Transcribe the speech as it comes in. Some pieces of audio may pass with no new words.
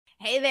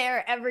Hey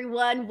there,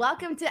 everyone.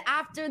 Welcome to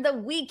After the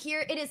Week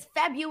here. It is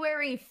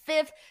February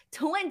 5th,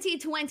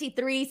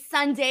 2023,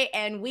 Sunday,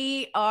 and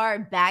we are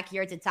back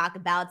here to talk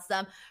about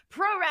some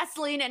pro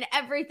wrestling and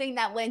everything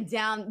that went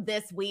down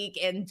this week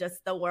in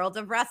just the world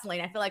of wrestling.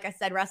 I feel like I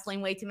said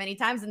wrestling way too many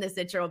times in this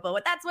intro,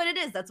 but that's what it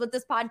is. That's what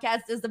this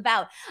podcast is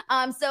about.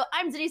 So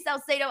I'm Denise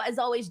Salcedo, as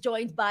always,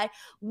 joined by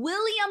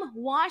William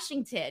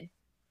Washington.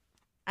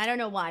 I don't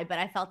know why, but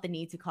I felt the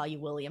need to call you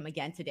William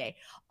again today.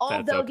 That's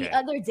Although the okay.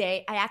 other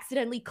day I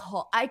accidentally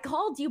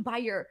called you by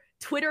your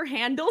Twitter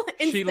handle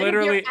She instead of your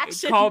literally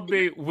action. called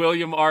me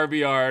William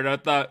RBR, and I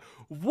thought,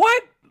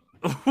 what?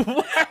 What?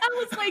 I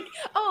was like,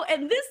 oh,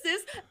 and this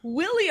is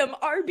William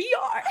RBR.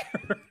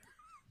 I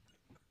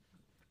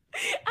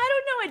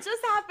don't know. It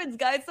just happens,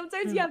 guys.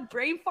 Sometimes you have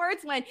brain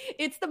farts when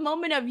it's the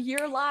moment of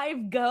your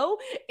live go.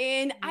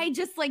 And I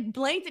just like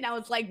blinked and I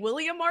was like,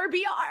 William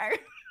RBR.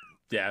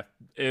 Yeah,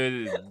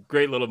 it was a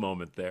great little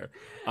moment there.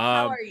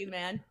 How are you,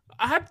 man?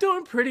 I'm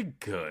doing pretty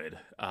good.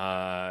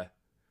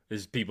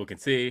 As people can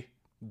see,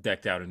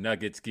 decked out in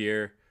Nuggets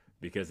gear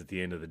because at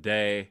the end of the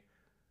day,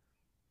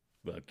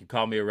 look, you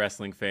call me a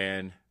wrestling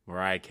fan,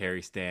 Mariah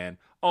Carey stan,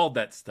 all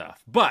that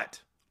stuff.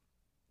 But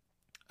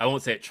I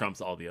won't say it trumps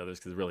all the others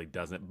because it really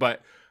doesn't.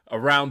 But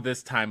around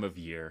this time of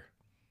year,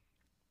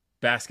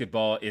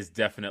 basketball is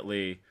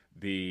definitely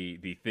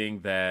the thing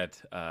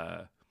that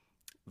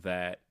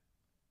that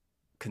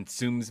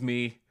consumes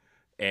me.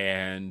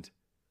 And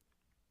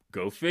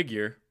go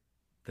figure,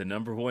 the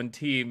number one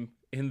team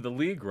in the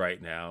league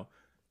right now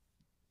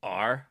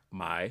are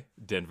my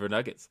Denver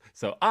Nuggets.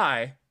 So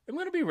I am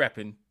going to be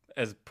repping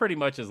as pretty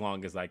much as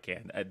long as I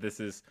can.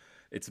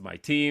 It's my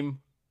team.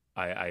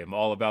 I am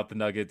all about the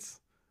Nuggets.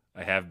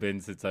 I have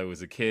been since I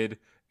was a kid.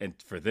 And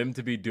for them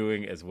to be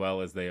doing as well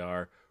as they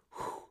are,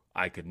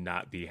 I could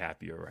not be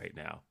happier right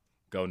now.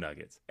 Go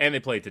Nuggets. And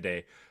they play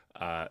today.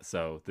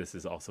 So this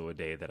is also a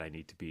day that I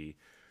need to be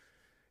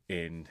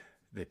in.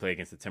 They play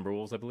against the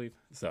Timberwolves, I believe.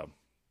 So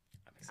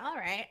all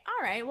right.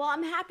 Well,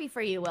 I'm happy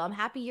for you, Will. I'm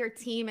happy your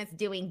team is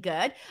doing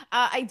good.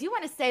 I do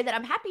want to say that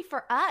I'm happy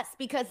for us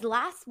because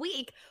last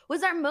week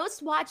was our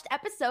most watched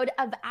episode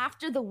of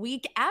After the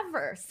Week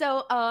ever.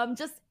 So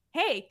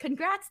hey,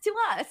 congrats to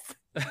us.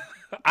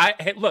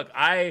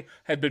 I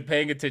had been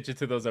paying attention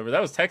to those numbers. I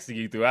was texting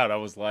you throughout. I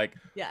was like,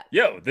 Yeah.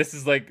 yo, this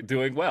is like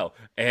doing well.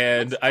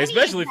 And I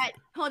especially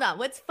hold on.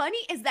 What's funny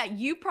is that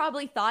you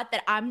probably thought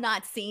that I'm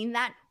not seeing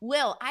that.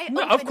 Will, I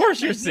no, open of course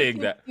up my you're seeing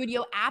YouTube that.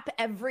 Studio app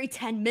every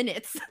 10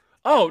 minutes.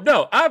 Oh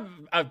no,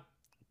 I'm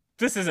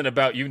this isn't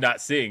about you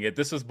not seeing it.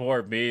 This was more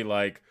of me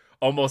like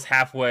almost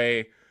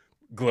halfway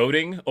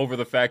gloating over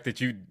the fact that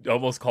you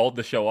almost called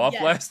the show off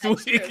last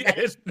week. True. That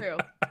is true.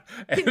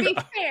 To be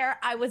fair,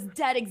 I was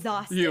dead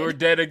exhausted. You were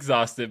dead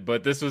exhausted,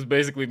 but this was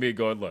basically me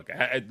going, look,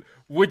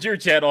 would your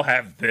channel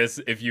have this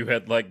if you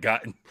had like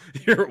gotten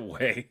your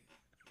way?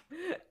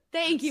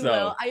 Thank you,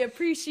 Will. I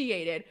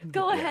appreciate it.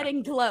 Go ahead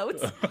and gloat.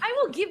 I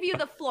will give you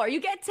the floor. You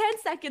get 10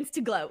 seconds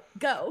to gloat.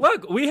 Go.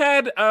 Look, we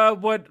had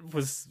what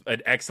was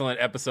an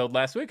excellent episode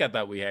last week. I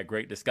thought we had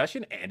great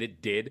discussion, and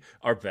it did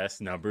our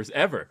best numbers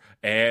ever.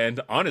 And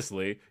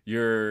honestly,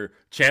 your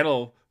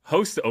channel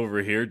host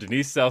over here,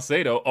 Denise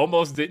Salcedo,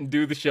 almost didn't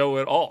do the show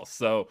at all.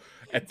 So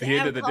at the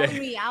end of the day, calling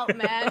me out,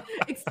 man,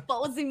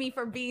 exposing me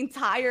for being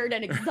tired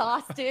and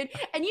exhausted.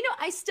 And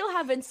I still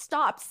haven't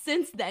stopped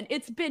since then.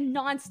 It's been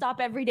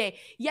nonstop every day.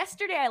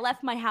 Yesterday, I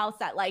left my house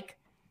at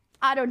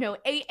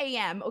 8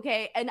 a.m.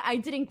 Okay. And I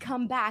didn't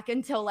come back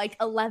until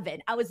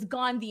 11. I was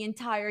gone the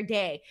entire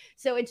day.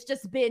 So it's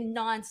just been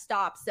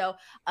nonstop. So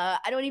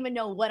I don't even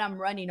know what I'm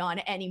running on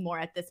anymore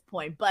at this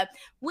point. But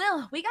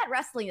Will, we got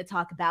wrestling to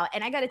talk about.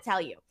 And I got to tell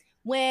you,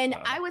 when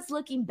I was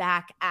looking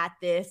back at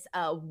this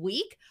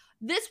week,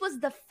 this was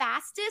the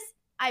fastest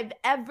I've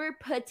ever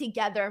put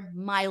together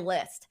my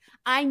list.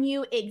 I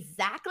knew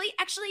exactly,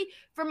 actually,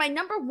 for my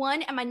number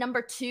one and my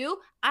number two,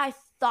 I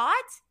thought,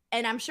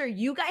 and I'm sure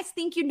you guys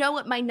think you know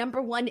what my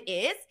number one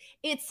is.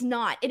 It's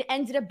not. It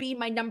ended up being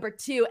my number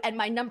two, and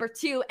my number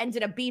two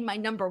ended up being my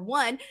number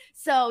one.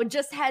 So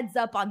just heads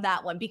up on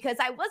that one, because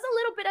I was a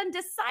little bit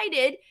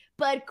undecided,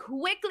 but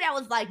quickly I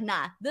was like,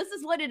 nah, this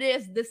is what it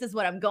is. This is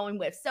what I'm going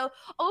with. So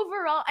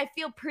overall, I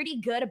feel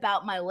pretty good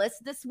about my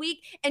list this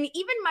week. And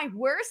even my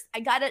worst, I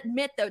got to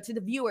admit, though, to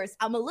the viewers,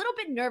 I'm a little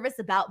bit nervous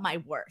about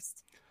my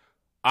worst.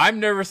 I'm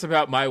nervous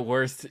about my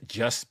worst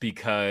just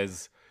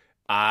because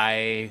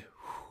it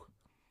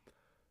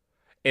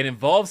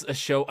involves a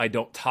show I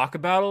don't talk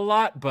about a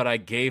lot, but I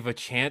gave a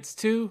chance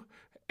to.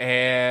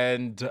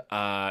 And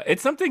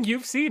it's something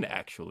you've seen,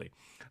 actually.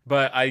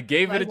 But I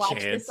gave it a watch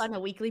chance. This on a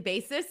weekly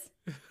basis?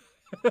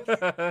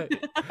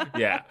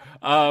 Yeah.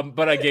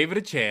 But I gave it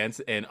a chance,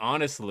 and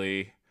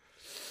honestly,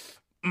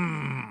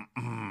 and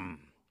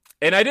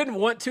I didn't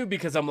want to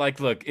because I'm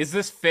like, look, is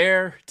this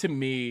fair to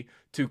me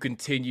to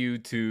continue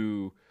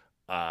to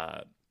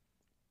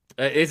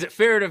is it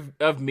fair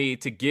of me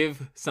to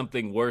give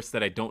something worse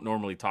that I don't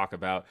normally talk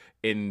about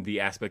in the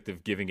aspect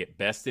of giving it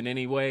best in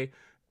any way?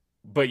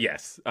 But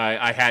yes,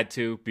 I had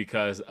to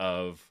because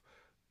of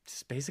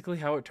just basically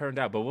how it turned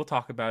out. But we'll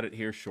talk about it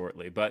here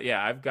shortly. But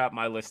yeah, I've got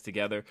my list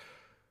together.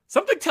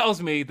 Something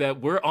tells me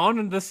that we're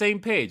on the same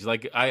page.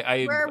 Like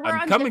We're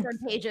I'm on coming.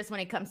 different pages when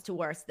it comes to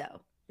worst,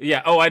 though.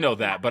 Yeah. Oh, I know Yeah.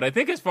 that. But I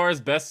think as far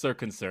as bests are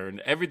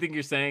concerned, everything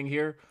you're saying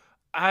here,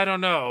 I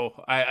don't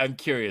know. I'm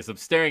curious. I'm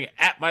staring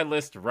at my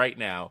list right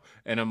now,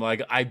 and I'm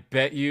like, I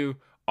bet you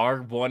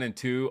our 1 and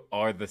 2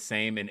 are the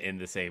same and in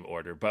the same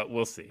order. But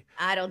we'll see.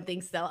 I don't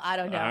think so. I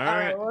don't All know. All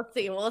right, right. we'll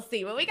see. We'll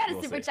see. But we got a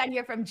We'll super see. chat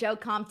here from Joe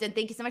Compton.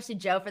 Thank you so much to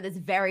Joe for this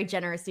very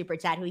generous super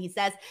chat. Who he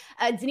says,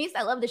 Denise,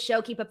 I love the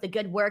show. Keep up the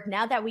good work.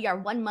 Now that we are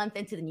 1 month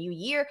into the new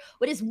year,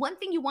 what is one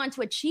thing you want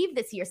to achieve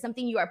this year?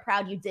 Something you are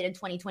proud you did in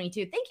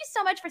 2022? Thank you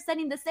so much for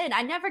sending this in.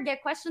 I never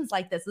get questions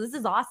like this. So this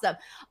is awesome.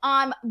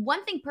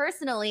 One thing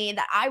personally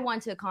that I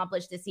want to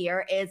accomplish this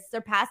year is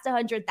surpass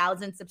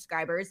 100,000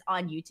 subscribers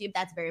on YouTube.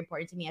 That's very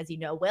important to me, as you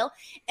know, Will.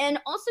 And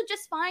also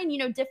just find,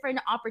 different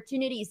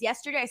opportunities.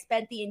 Yesterday, I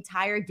spent the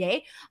entire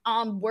day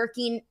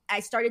working.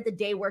 I started the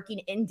day working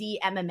indie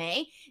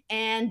MMA,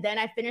 and then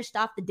I finished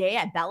off the day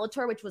at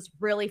Bellator, which was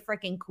really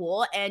freaking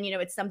cool. And,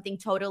 it's something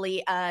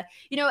totally,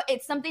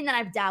 it's something that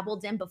I've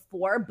dabbled in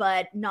before,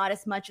 but not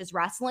as much as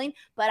wrestling.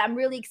 But I'm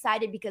really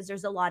excited because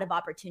there's a lot of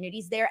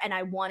opportunities there, and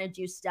I want to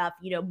do stuff,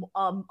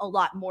 a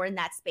lot more in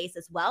that space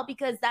as well,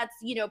 because that's,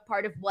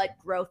 part of what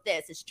growth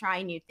is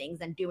trying new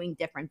things and doing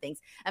different things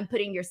and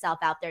putting yourself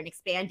out there and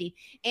expanding.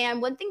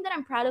 And one thing that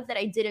I'm proud of that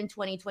I did in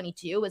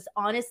 2022 was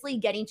honestly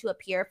getting to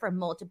appear for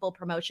multiple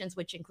promotions,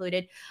 which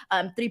included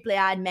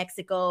AAA in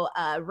Mexico,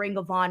 Ring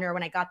of Honor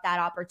when I got that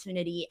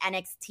opportunity,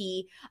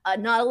 NXT.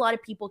 Not a lot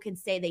of people can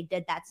say they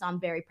did that, so I'm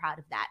very proud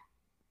of that.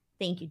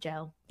 Thank you,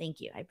 Joe. Thank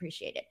you. I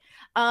appreciate it.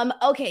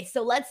 Okay,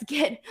 so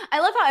I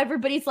love how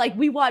everybody's like,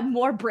 we want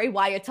more Bray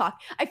Wyatt talk.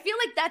 I feel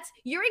like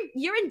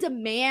you're in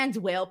demand,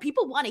 Will.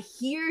 People want to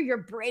hear your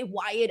Bray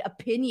Wyatt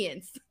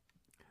opinions.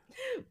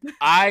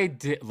 I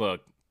did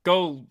look.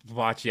 Go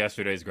watch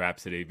yesterday's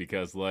Grapsody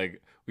because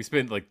we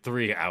spent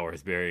 3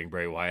 hours burying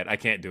Bray Wyatt. I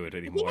can't do it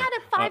anymore. He had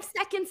a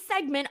 5-second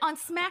segment on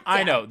SmackDown.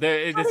 I know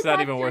it's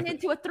not even worth it.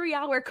 Into a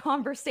 3-hour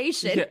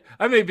conversation. Yeah,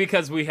 I mean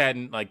because we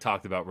hadn't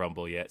talked about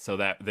Rumble yet, so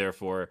that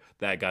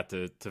got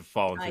to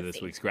fall into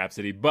this week's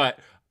Grapsody. But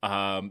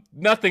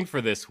nothing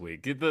for this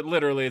week.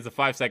 Literally, it's a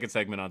 5-second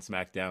segment on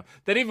SmackDown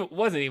that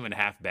wasn't even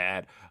half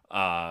bad.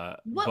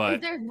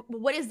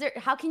 What is there?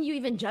 How can you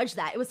even judge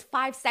that? It was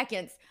 5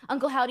 seconds.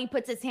 Uncle Howdy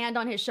puts his hand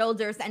on his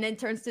shoulders and then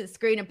turns to the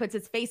screen and puts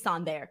his face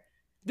on there.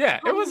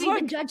 Yeah, it was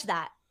even judge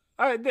that.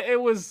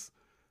 It was.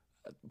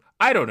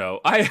 I don't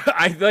know. I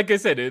like I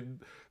said,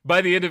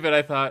 by the end of it,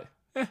 I thought,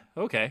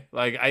 okay.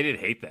 I didn't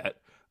hate that.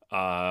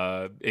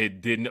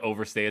 It didn't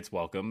overstay its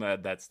welcome.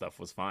 That stuff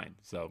was fine.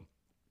 So.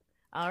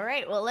 All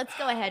right. Well, let's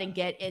go ahead and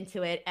get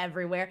into it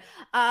everywhere.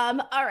 All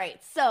right.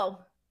 So,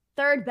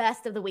 third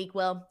best of the week,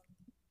 Will.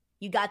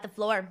 You got the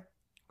floor.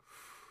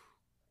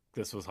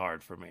 This was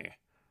hard for me.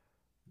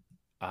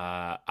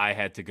 I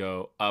had to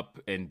go up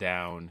and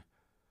down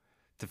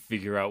to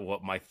figure out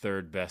what my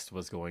third best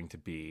was going to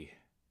be.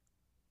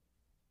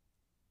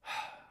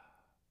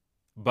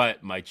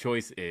 But my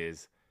choice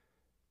is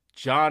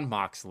Jon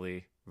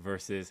Moxley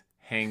versus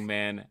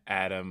Hangman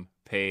Adam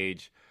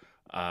Page.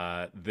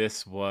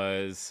 This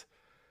was,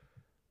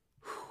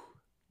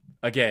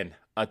 again,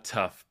 a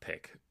tough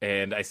pick.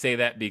 And I say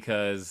that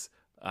because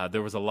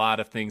there was a lot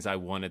of things I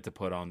wanted to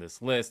put on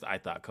this list. I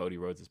thought Cody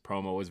Rhodes'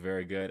 promo was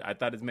very good. I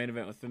thought his main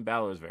event with Finn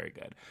Balor was very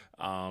good.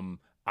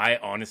 I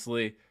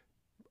honestly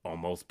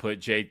almost put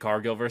Jade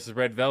Cargill versus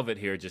Red Velvet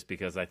here just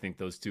because I think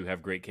those two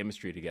have great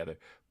chemistry together.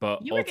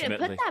 But you were going to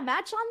put that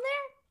match on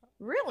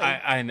there? Really?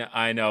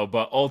 I know,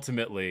 but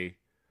ultimately,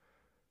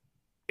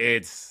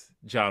 it's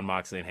Jon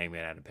Moxley and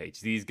Hangman Adam Page.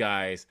 These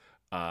guys,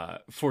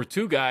 for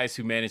two guys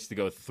who managed to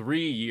go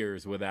 3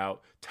 years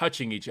without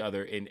touching each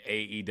other in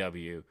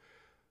AEW,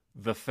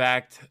 the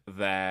fact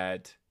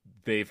that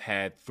they've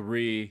had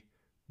 3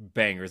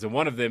 bangers, and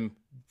one of them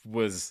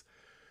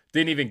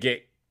didn't even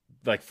get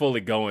fully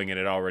going, and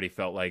it already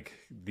felt like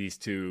these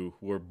two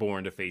were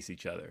born to face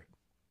each other.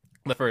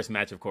 The first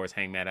match, of course,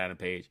 Hangman Adam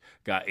Page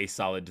got a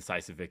solid,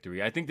 decisive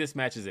victory. I think this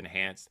match is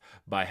enhanced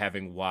by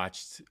having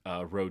watched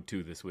Road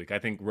 2 this week. I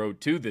think Road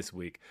 2 this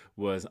week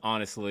was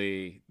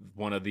honestly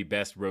one of the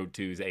best Road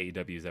 2s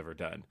AEW's ever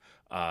done.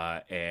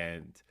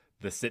 And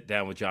the sit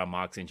down with Jon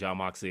Moxley, and Jon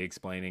Moxley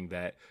explaining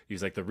that he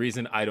was like, the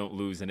reason I don't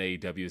lose in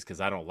AEW is because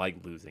I don't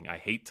like losing. I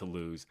hate to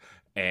lose.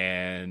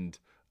 And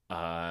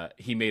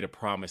he made a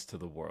promise to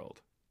the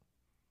world.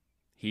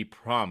 He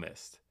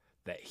promised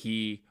that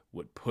he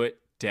would put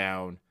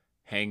down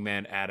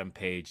Hangman Adam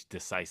Page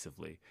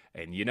decisively.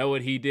 And you know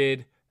what he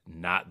did?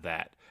 Not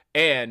that.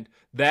 And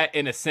that,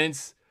 in a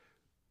sense,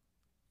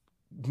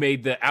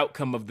 made the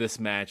outcome of this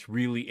match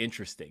really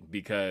interesting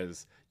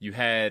because you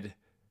had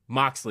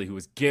Moxley, who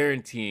was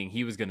guaranteeing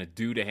he was going to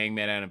do to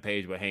Hangman Adam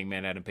Page what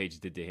Hangman Adam Page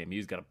did to him. He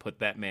was going to put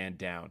that man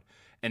down.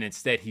 And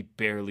instead, he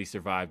barely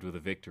survived with a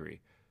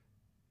victory.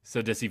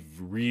 So does he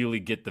really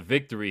get the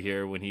victory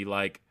here when he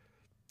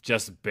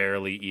just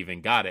barely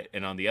even got it.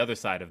 And on the other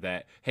side of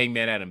that,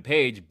 Hangman Adam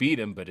Page beat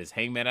him, but is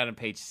Hangman Adam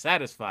Page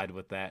satisfied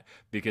with that?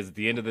 Because at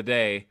the end of the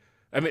day,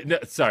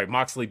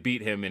 Moxley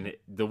beat him, and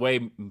the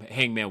way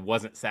Hangman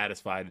wasn't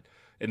satisfied,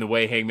 and the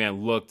way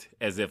Hangman looked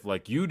as if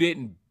like, you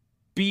didn't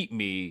beat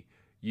me,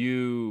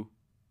 you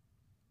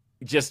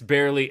just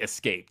barely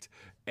escaped.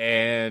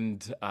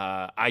 And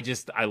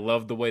I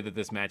love the way that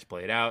this match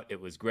played out. It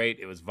was great.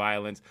 It was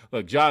violence.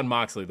 Look, Jon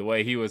Moxley, the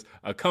way he was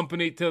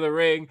accompanied to the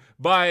ring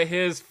by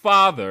his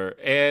father.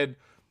 And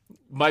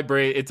my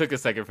brain, it took a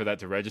second for that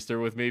to register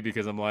with me,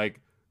 because I'm like,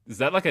 is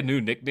that like a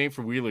new nickname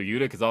for Wheeler Yuta?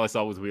 Because all I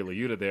saw was Wheeler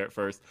Yuta there at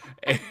first.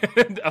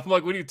 And I'm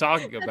like, what are you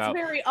talking about? That's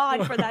very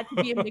odd for that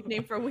to be a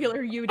nickname for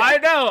Wheeler Yuta. I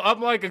know.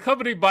 I'm like,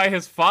 accompanied by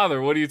his father.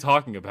 What are you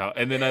talking about?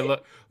 And then I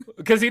look,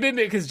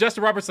 because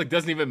Justin Roberts like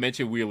doesn't even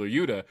mention Wheeler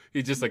Yuta.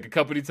 He's just like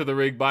accompanied to the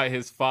ring by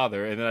his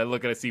father. And then I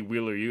look and I see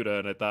Wheeler Yuta,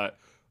 and I thought,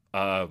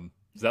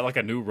 is that like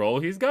a new role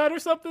he's got or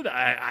something? Did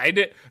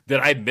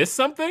I miss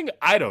something?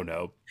 I don't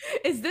know.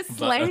 Is this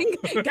slang?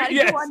 Gotta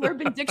Yes. go on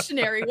Urban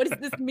Dictionary. What does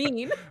this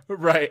mean?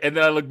 Right. And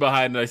then I look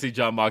behind and I see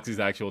Jon Moxley's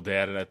actual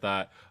dad, and I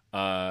thought,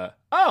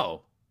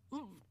 oh,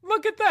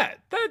 look at that.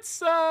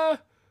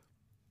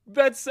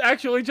 That's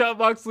actually Jon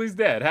Moxley's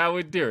dad. How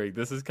endearing.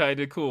 This is kind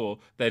of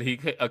cool that he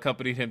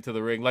accompanied him to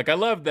the ring. Like, I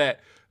love that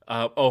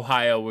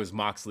Ohio was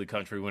Moxley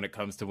country when it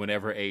comes to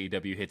whenever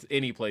AEW hits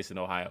any place in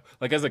Ohio.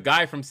 Like, as a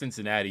guy from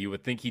Cincinnati, you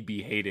would think he'd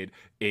be hated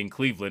in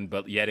Cleveland,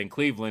 but yet in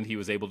Cleveland, he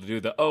was able to do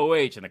the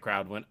OH, and the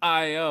crowd went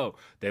IO.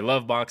 They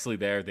love Moxley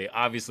there. They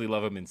obviously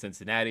love him in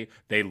Cincinnati.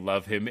 They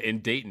love him in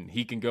Dayton.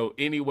 He can go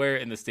anywhere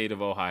in the state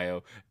of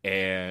Ohio,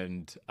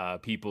 and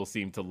people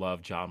seem to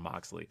love Jon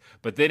Moxley.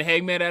 But then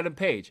Hangman Adam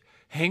Page.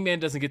 Hangman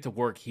doesn't get to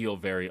work heel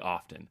very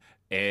often,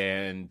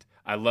 and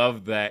I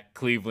love that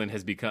Cleveland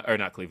has become, or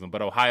not Cleveland,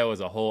 but Ohio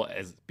as a whole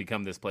has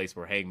become this place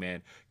where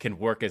Hangman can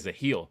work as a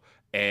heel.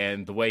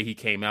 And the way he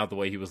came out, the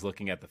way he was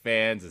looking at the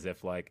fans, as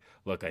if like,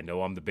 look, I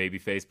know I'm the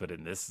babyface, but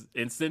in this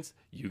instance,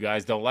 you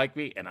guys don't like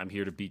me, and I'm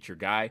here to beat your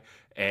guy.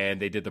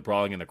 And they did the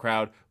brawling in the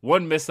crowd.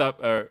 One mess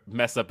up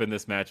in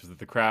this match was that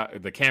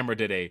the camera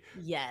did a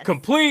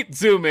complete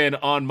zoom in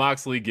on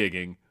Moxley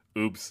gigging.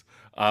 Oops.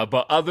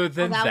 But other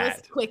than that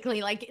was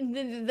quickly like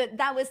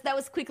that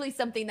was quickly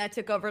something that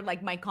took over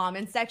like my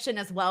comment section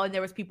as well, and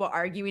there was people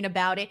arguing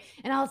about it,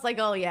 and I was like,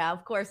 oh yeah,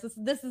 of course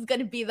this is going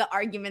to be the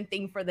argument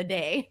thing for the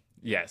day.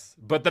 Yes,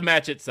 but the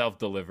match itself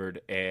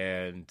delivered,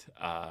 and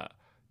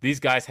these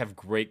guys have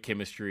great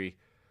chemistry.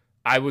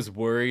 I was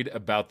worried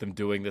about them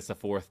doing this a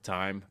fourth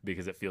time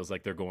because it feels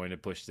like they're going to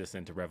push this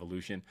into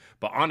Revolution,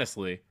 but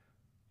honestly,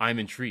 I'm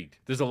intrigued.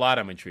 There's a lot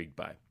I'm intrigued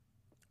by.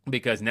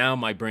 Because now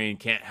my brain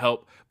can't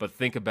help but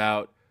think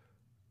about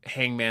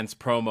Hangman's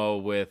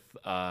promo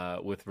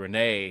with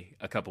Renee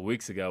a couple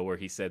weeks ago, where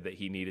he said that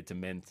he needed to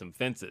mend some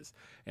fences.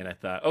 And I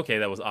thought, okay,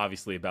 that was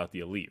obviously about the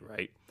Elite,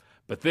 right?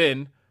 But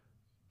then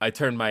I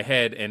turned my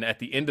head, and at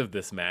the end of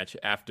this match,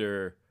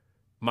 after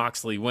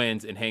Moxley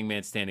wins and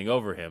Hangman's standing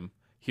over him,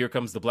 here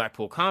comes the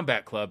Blackpool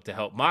Combat Club to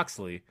help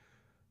Moxley,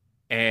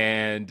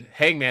 and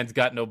Hangman's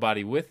got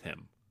nobody with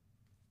him.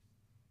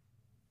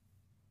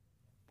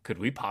 Could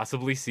we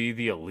possibly see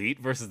the Elite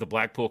versus the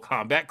Blackpool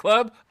Combat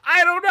Club?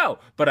 I don't know,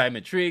 but I'm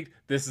intrigued.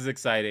 This is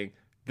exciting.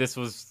 This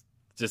was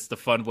just a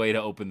fun way to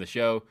open the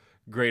show.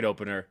 Great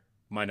opener.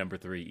 My number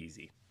 3,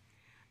 easy.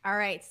 All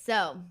right,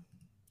 so,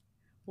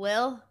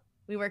 Will,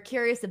 we were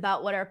curious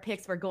about what our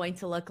picks were going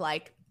to look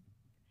like,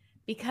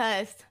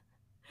 because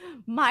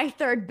my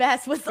third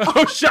best was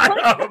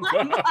shut up.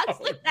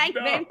 Moxley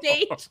Hangman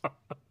Page.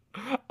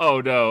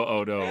 Oh no.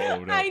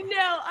 I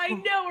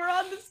know. We're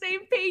on the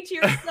same page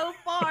here so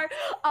far.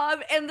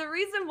 And the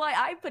reason why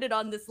I put it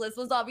on this list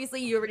was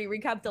obviously you already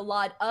recapped a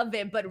lot of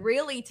it, but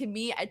really to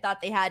me, I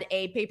thought they had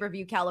a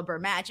pay-per-view caliber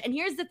match. And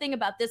here's the thing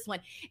about this one.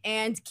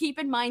 And keep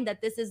in mind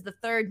that this is the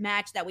third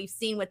match that we've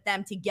seen with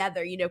them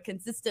together,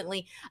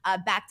 consistently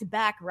back to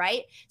back,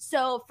 right?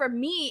 So for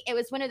me, it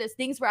was one of those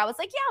things where I was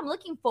like, yeah, I'm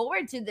looking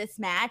forward to this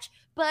match.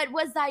 But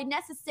was I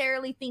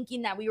necessarily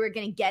thinking that we were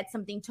going to get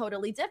something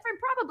totally different?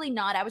 Probably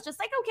not. I was just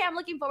like, okay, I'm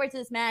looking forward to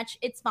this match.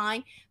 It's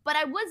fine. But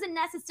I wasn't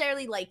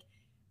necessarily like,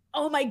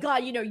 oh my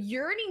God,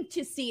 yearning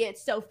to see it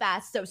so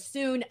fast, so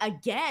soon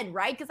again,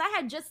 right? Because I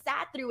had just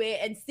sat through it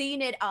and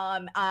seen it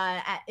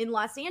in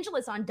Los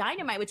Angeles on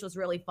Dynamite, which was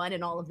really fun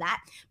and all of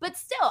that. But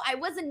still, I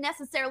wasn't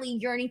necessarily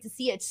yearning to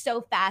see it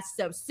so fast,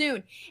 so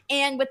soon.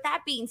 And with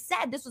that being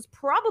said, this was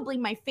probably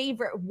my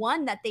favorite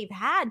one that they've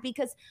had,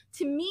 because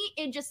to me,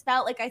 it just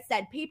felt, like I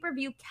said,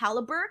 pay-per-view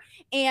caliber.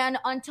 And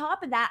on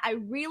top of that, I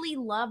really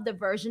love the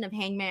version of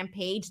Hangman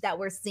Page that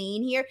we're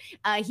seeing here.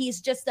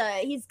 He's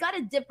got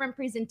a different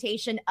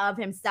presentation of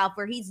himself,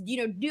 where he's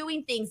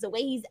doing things, the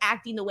way he's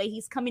acting, the way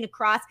he's coming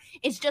across.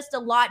 It's just a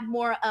lot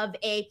more of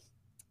a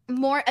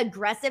more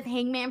aggressive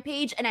Hangman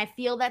Page, and I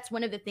feel that's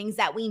one of the things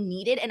that we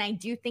needed, and I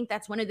do think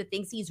that's one of the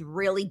things he's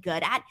really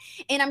good at.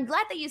 And I'm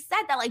glad that you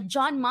said that, like,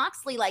 Jon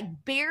Moxley like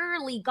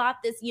barely got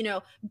this,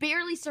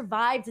 barely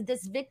survived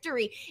this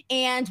victory.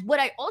 And what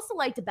I also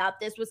liked about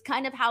this was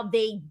kind of how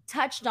they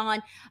touched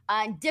on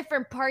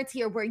different parts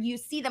here, where you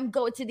see them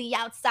go to the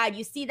outside,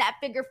 you see that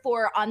figure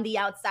four on the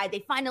outside,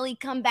 they finally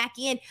come back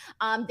in,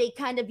 they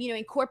kind of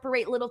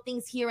incorporate little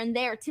things here and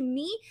there. To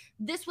me,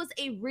 this was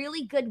a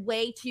really good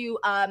way to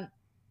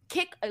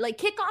kick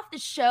off the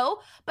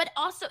show. But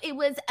also, it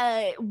was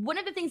one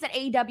of the things that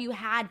AEW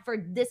had for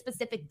this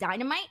specific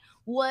Dynamite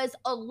was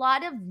a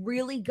lot of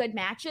really good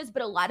matches,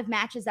 but a lot of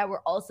matches that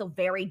were also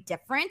very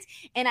different.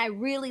 And I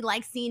really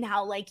like seeing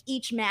how, like,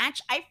 each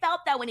match, I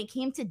felt that when it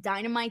came to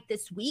Dynamite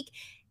this week,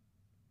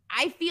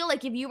 I feel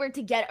like if you were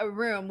to get a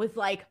room with,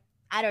 like,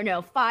 I don't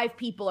know, 5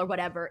 people or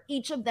whatever,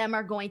 each of them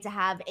are going to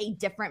have a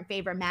different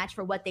favorite match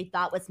for what they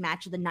thought was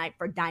match of the night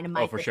for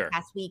Dynamite for this sure.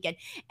 past weekend.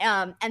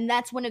 And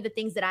that's one of the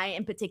things that I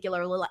in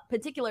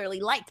particularly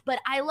liked. But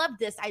I love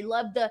this. I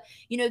love the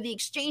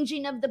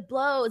exchanging of the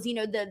blows,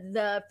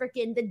 the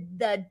freaking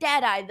the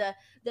dead eye,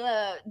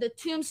 the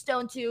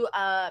tombstone to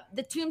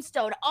the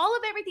tombstone, all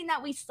of everything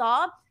that we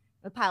saw.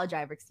 The pile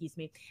driver, excuse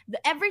me.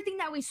 Everything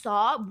that we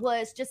saw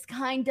was just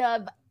kind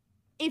of,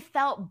 it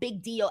felt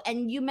big deal.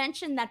 And you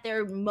mentioned that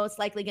they're most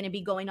likely going to be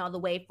going all the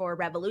way for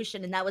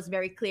Revolution, and that was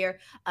very clear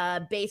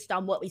based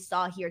on what we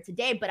saw here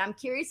today. But I'm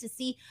curious to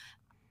see,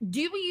 do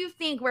you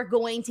think we're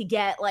going to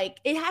get, like,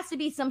 it has to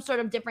be some sort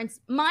of difference?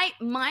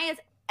 My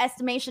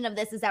estimation of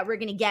this is that we're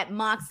going to get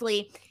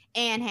Moxley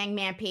and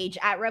Hangman Page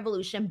at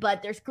Revolution,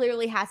 but there's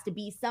clearly has to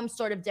be some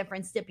sort of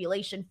different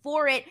stipulation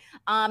for it.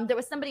 There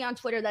was somebody on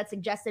Twitter that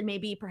suggested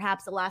maybe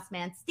perhaps a last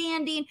man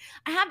standing.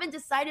 I haven't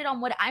decided on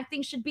what I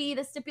think should be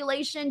the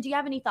stipulation. Do you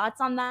have any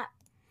thoughts on that?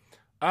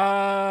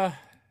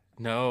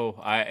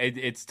 No,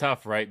 it's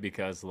tough, right?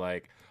 Because,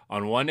 like,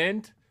 on one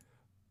end,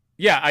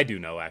 yeah, I do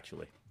know,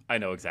 actually. I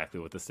know exactly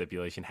what the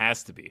stipulation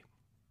has to be.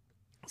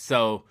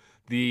 So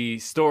the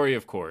story,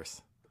 of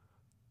course,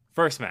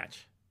 first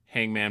match,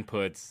 Hangman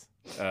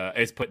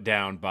is put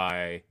down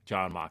by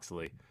Jon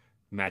Moxley.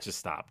 Match is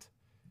stopped.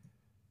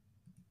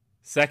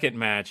 Second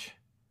match,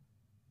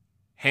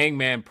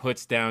 Hangman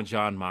puts down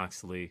Jon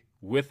Moxley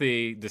with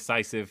a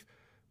decisive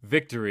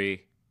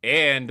victory,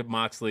 and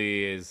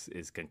Moxley is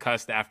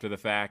concussed after the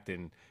fact,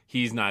 and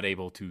he's not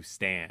able to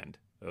stand.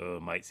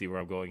 Might see where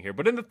I'm going here.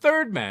 But in the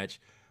third match,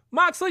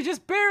 Moxley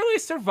just barely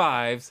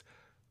survives,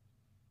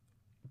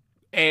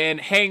 and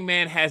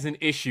Hangman has an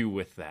issue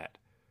with that.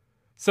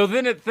 So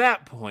then at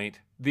that point,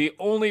 the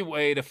only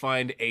way to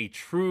find a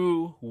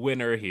true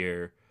winner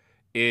here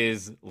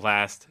is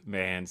last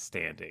man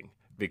standing.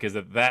 Because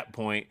at that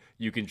point,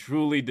 you can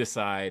truly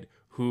decide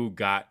who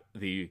got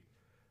the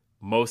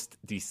most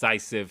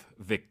decisive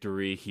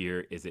victory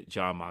here. Is it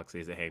Jon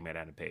Moxley? Is it Hangman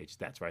Adam Page?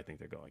 That's where I think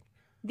they're going.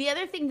 The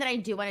other thing that I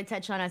do want to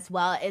touch on as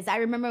well is, I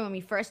remember when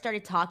we first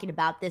started talking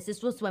about this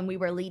was when we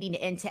were leading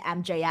into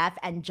MJF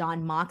and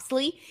Jon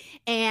Moxley.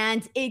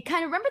 And it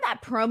kind of, remember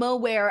that promo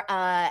where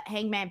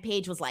Hangman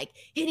Page was like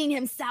hitting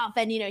himself,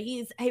 and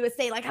he was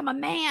saying, like, I'm a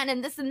man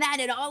and this and that,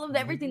 and all of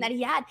everything that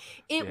he had.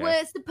 It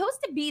was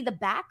supposed to be the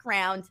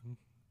background.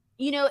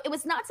 It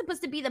was not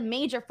supposed to be the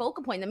major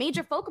focal point. The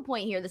major focal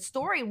point here, the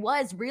story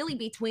was really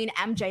between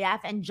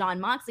MJF and Jon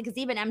Moxley, because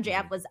even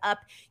MJF was up,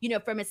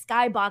 from his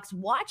skybox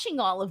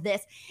watching all of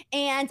this.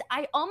 And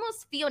I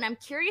almost feel, and I'm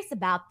curious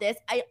about this,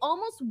 I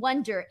almost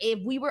wonder if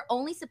we were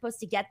only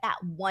supposed to get that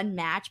one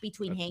match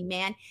between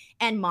Hangman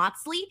and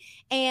Moxley.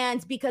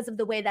 And because of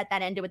the way that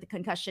ended with the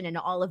concussion and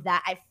all of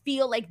that, I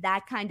feel like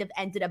that kind of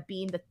ended up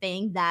being the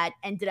thing that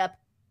ended up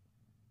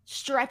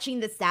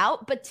stretching this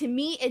out. But to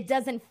me, it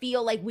doesn't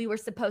feel like we were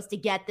supposed to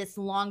get this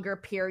longer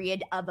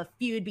period of a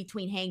feud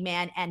between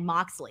Hangman and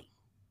Moxley.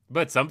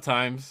 But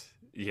sometimes,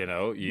 which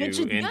is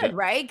good,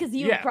 right? Because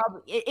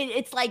probably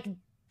it's like,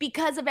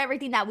 because of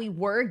everything that we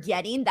were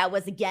getting, that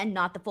was, again,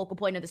 not the focal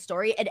point of the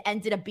story. It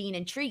ended up being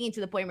intriguing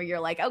to the point where you're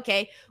like,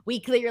 okay, we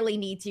clearly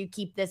need to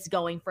keep this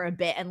going for a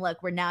bit. And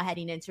look, we're now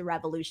heading into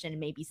Revolution and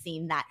maybe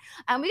seeing that.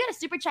 We got a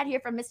super chat here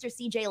from Mr.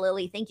 CJ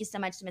Lilly. Thank you so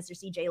much to Mr.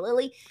 CJ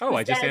Lilly. Oh,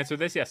 I just answered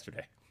this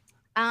yesterday.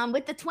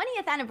 With the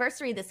 20th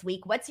anniversary this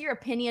week, what's your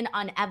opinion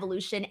on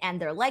Evolution and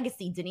their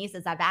legacy? Denise,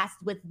 as I've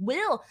asked with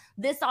Will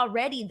this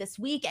already this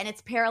week, and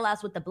its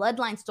parallels with the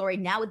Bloodline story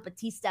now with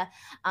Batista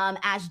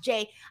as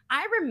Jay.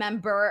 I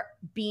remember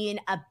being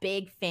a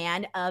big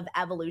fan of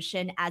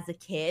Evolution as a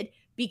kid,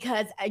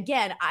 because,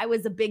 again, I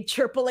was a big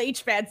Triple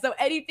H fan. So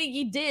anything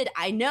he did,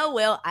 I know,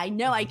 Will, I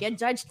know I get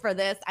judged for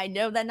this. I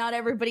know that not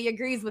everybody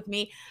agrees with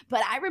me,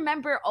 but I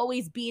remember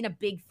always being a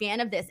big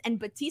fan of this. And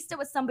Batista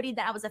was somebody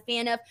that I was a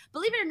fan of.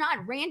 Believe it or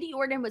not, Randy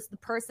Orton was the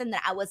person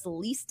that I was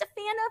least a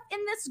fan of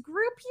in this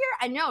group here.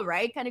 I know,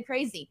 right? Kind of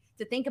crazy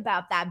to think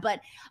about that.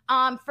 But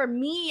for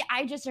me,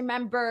 I just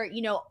remember,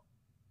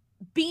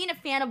 being a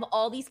fan of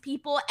all these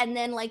people, and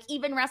then, like,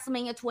 even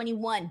WrestleMania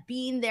 21,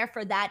 being there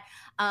for that,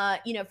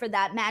 for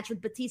that match with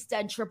Batista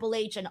and Triple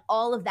H and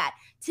all of that.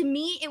 To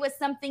me, it was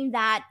something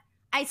that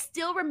I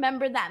still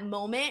remember that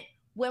moment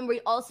when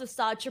we also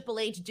saw Triple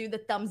H do the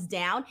thumbs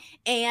down.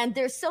 And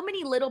there's so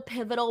many little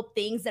pivotal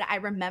things that I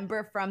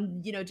remember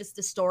from, just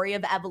the story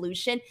of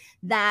Evolution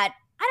that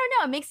I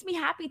don't know, it makes me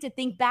happy to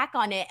think back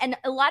on it. And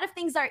a lot of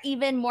things are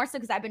even more so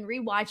because I've been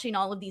rewatching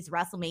all of these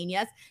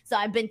WrestleManias. So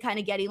I've been kind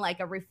of getting like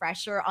a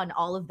refresher on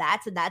all of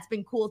that. So that's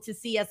been cool to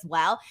see as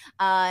well.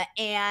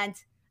 And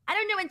I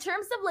don't know, in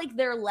terms of like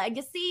their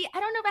legacy,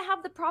 I don't know if I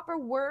have the proper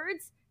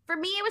words. For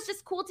me, it was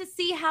just cool to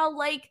see how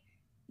like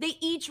they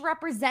each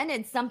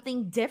represented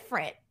something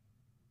different.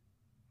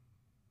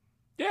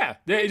 Yeah,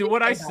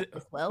 what I said,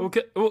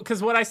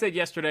 because what I said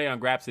yesterday on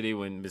Grapsody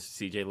when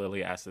Mr. CJ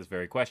Lilly asked this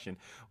very question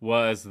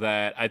was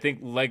that I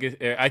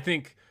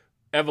think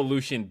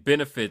Evolution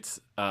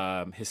benefits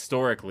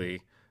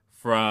historically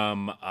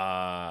from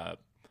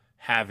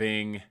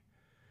having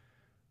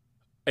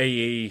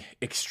a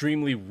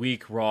extremely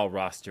weak Raw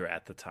roster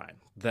at the time.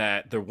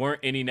 That there weren't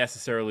any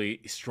necessarily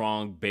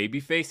strong baby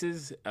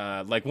faces,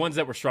 like ones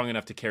that were strong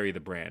enough to carry the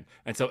brand.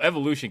 And so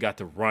Evolution got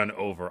to run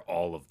over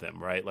all of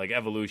them, right? Like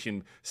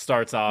Evolution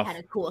starts off, had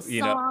a cool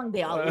song,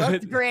 they all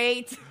looked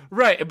great.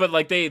 Right, but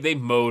like they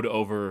mowed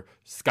over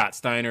Scott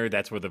Steiner.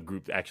 That's where the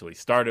group actually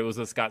started, was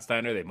with Scott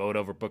Steiner. They mowed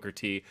over Booker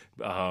T.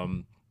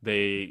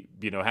 They,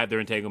 had their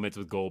entanglements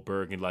with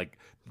Goldberg, and like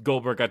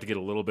Goldberg got to get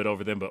a little bit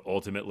over them, but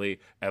ultimately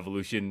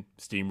Evolution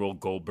steamrolled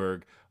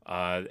Goldberg.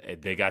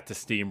 They got to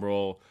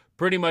steamroll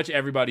pretty much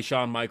everybody,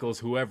 Shawn Michaels,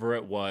 whoever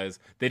it was.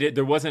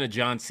 There wasn't a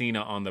John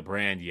Cena on the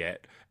brand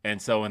yet,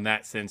 and so in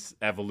that sense,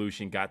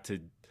 Evolution got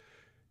to.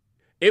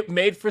 It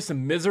made for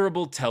some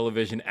miserable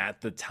television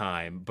at the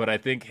time, but I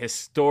think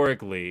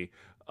historically,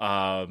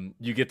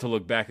 you get to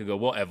look back and go,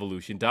 well,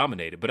 Evolution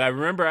dominated. But I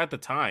remember at the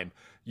time,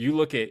 you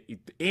look at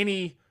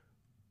any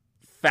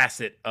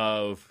facet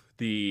of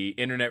the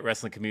internet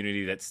wrestling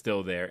community that's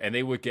still there, and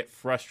they would get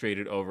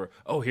frustrated over,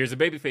 oh, here's a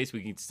babyface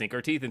we can sink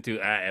our teeth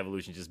into.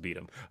 Evolution just beat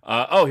him.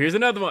 Oh, here's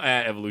another one.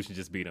 Evolution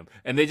just beat him.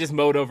 And they just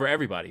mowed over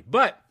everybody.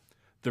 But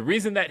the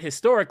reason that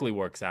historically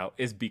works out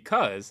is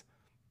because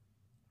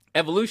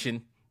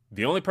Evolution,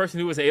 the only person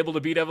who was able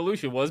to beat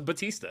Evolution was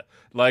Batista.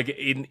 Like,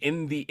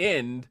 in the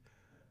end,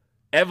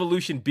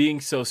 Evolution being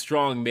so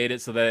strong made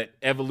it so that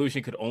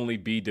Evolution could only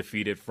be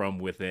defeated from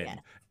within. Yeah.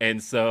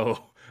 And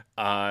so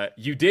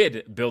you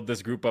did build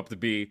this group up to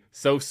be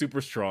so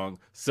super strong,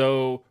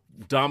 so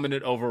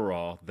dominant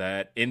overall,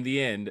 that in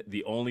the end,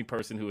 the only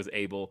person who was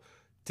able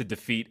to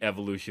defeat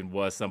Evolution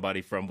was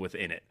somebody from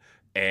within it.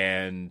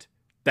 And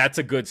that's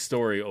a good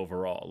story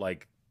overall.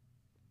 Like,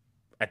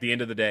 at the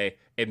end of the day,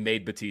 it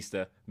made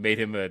Batista, made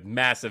him a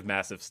massive,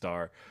 massive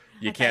star.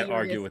 You can't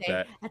argue with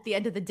that. At the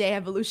end of the day,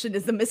 Evolution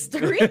is a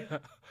mystery.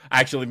 I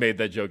actually made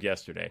that joke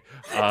yesterday.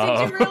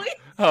 Did you really?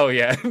 Oh,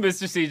 yeah.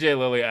 Mr. CJ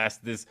Lilly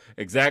asked this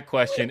exact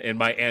question, and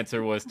my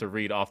answer was to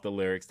read off the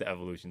lyrics to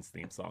Evolution's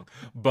theme song.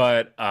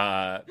 But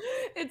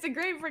it's a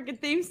great freaking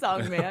theme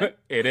song, man.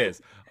 It is.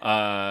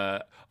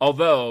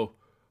 Although,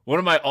 one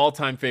of my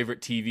all-time favorite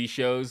TV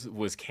shows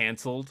was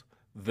canceled.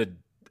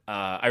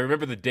 I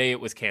remember the day it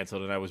was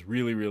canceled, and I was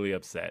really, really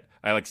upset.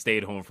 I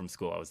stayed home from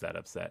school. I was that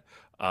upset.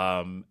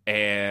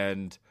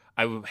 And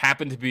I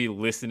happened to be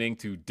listening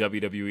to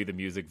WWE The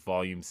Music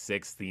Volume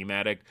 6 Theme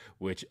Addict,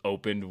 which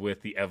opened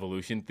with the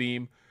Evolution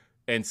theme.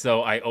 And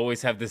so I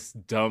always have this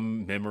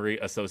dumb memory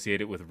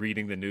associated with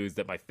reading the news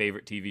that my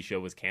favorite TV show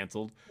was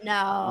canceled.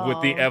 No.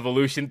 With the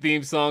Evolution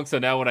theme song. So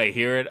now when I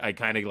hear it, I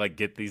kind of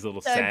get these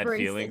little sad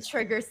feelings. It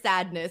triggers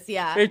sadness,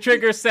 yeah. It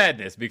triggers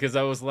sadness because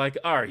I was like,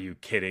 are you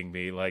kidding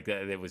me? Like,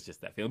 it was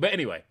just that feeling. But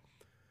anyway,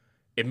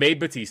 it made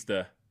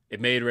Batista. It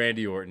made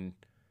Randy Orton.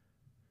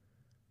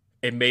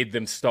 It made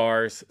them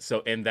stars.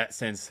 So in that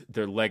sense,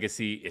 their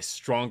legacy is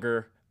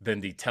stronger than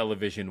the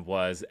television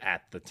was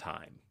at the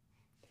time.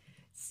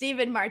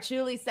 Stephen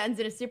Marchuli sends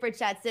in a super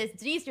chat, says,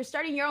 Denise, you're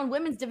starting your own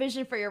women's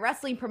division for your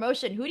wrestling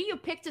promotion. Who do you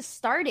pick to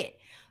start it?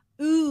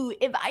 Ooh,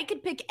 if I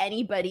could pick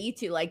anybody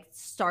to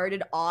start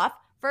it off,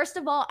 first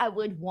of all, I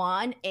would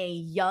want a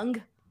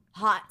young,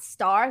 hot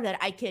star that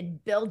I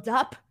could build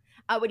up.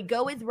 I would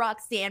go with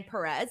Roxanne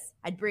Perez.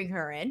 I'd bring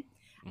her in.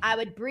 Mm-hmm. I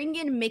would bring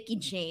in Mickie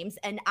James,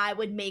 and I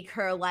would make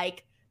her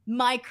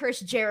my Chris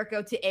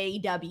Jericho to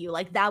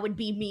AEW. That would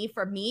be me.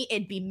 For me,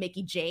 it'd be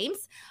Mickie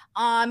James.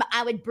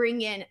 I would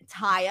bring in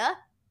Taya.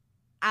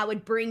 I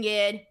would bring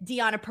in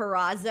Deonna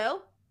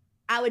Purrazzo.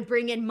 I would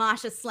bring in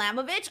Masha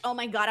Slamovich. Oh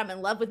my God, I'm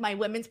in love with my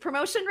women's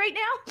promotion right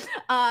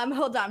now.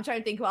 Hold on, I'm trying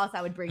to think who else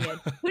I would bring in.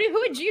 Who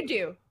would you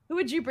do? Who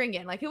would you bring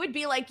in? Who would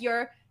be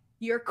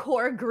your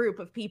core group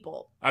of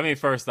people? I mean,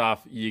 first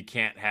off, you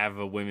can't have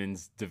a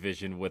women's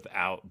division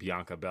without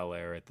Bianca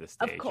Belair at this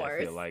stage. Of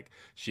course. I feel like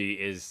she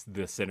is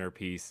the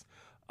centerpiece.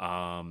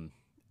 And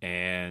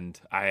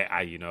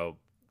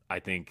I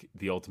think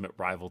the ultimate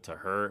rival to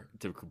her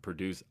to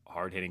produce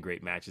hard-hitting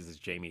great matches is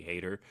Jamie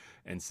Hayter.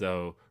 And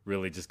so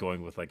really just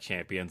going with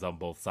champions on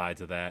both sides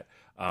of that.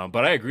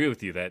 But I agree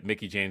with you that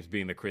Mickie James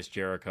being the Chris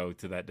Jericho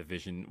to that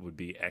division would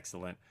be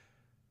excellent.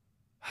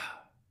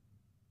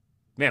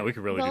 Man, we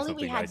could really do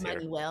something nice here.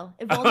 If only we had money, Will.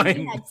 If only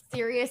we had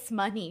serious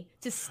money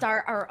to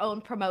start our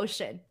own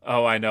promotion.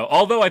 Oh, I know.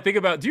 Although I think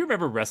about, do you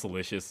remember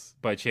Wrestlelicious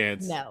by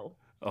chance? No.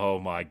 Oh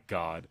my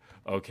God.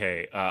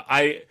 Okay.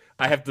 I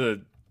have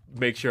to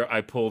make sure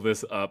I pull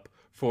this up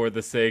for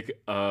the sake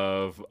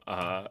of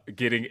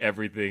getting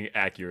everything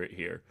accurate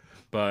here.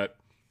 But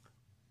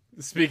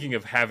speaking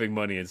of having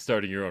money and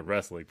starting your own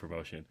wrestling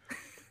promotion,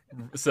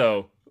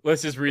 so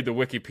let's just read the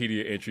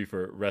Wikipedia entry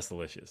for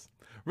Wrestlicious.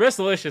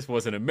 Wrestlicious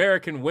was an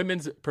American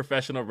women's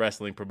professional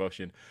wrestling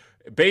promotion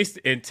based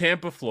in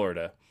Tampa,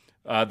 Florida.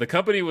 The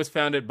company was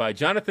founded by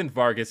Jonathan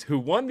Vargas, who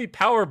won the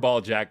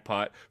Powerball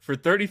jackpot for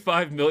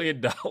 $35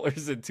 million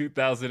in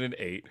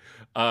 2008.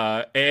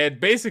 And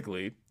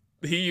basically,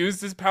 he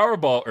used his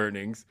Powerball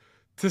earnings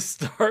to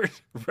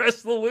start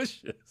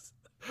Wrestlicious.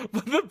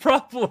 But the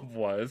problem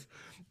was,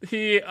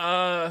 he,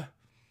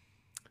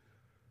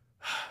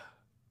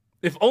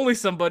 if only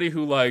somebody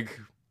who, like,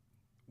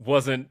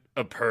 wasn't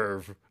a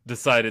perv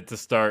decided to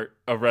start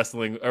a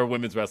wrestling or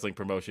women's wrestling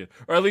promotion,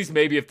 or at least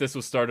maybe if this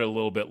was started a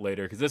little bit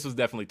later, because this was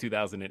definitely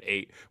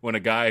 2008 when a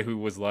guy who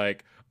was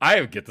like,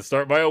 I get to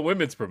start my own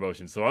women's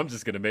promotion, so I'm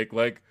just gonna make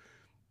like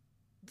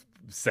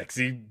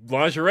sexy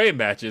lingerie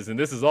matches, and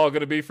this is all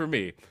gonna be for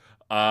me.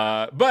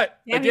 But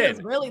Damn, again, he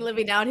was really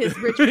living out his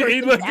rich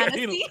person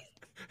fantasy.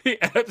 He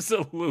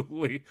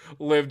absolutely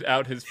lived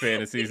out his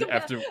fantasies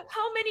after.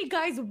 How many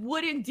guys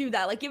wouldn't do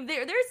that? Like, if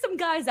there's some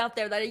guys out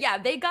there that, yeah,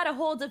 they got a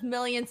hold of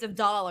millions of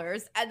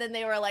dollars, and then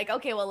they were like,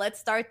 okay, well,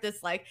 let's start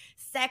this like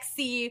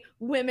sexy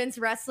women's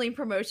wrestling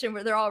promotion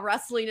where they're all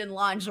wrestling in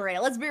lingerie.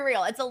 Let's be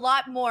real, it's a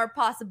lot more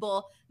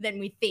possible than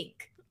we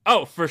think.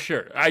 Oh, for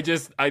sure. I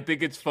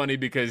think it's funny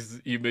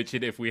because you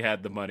mentioned if we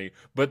had the money,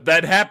 but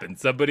that happened.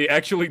 Somebody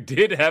actually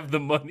did have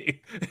the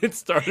money and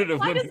started a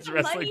women's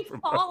wrestling promotion. Why does the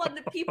money fall on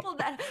the people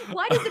that?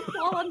 Why does it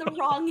fall on the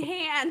wrong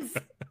hands?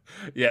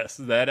 Yes,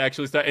 that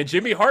actually started. And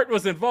Jimmy Hart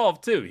was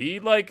involved too. He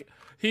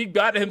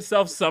got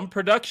himself some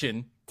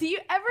production. Do you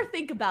ever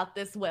think about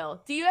this,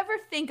 Will? Do you ever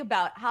think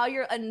about how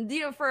you're,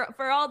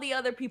 for all the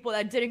other people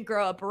that didn't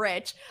grow up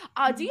rich,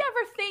 do you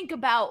ever think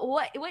about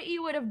what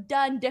you would have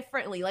done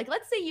differently? Like,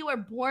 let's say you were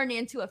born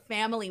into a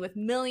family with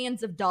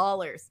millions of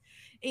dollars,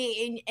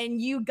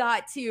 and you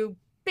got to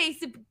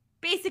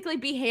basically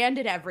be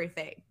handed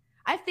everything.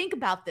 I think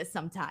about this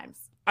sometimes.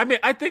 I mean,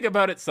 I think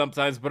about it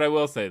sometimes, but I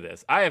will say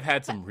this. I have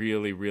had some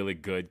really, really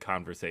good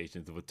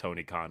conversations with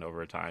Tony Khan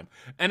over time.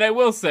 And I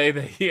will say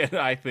that he and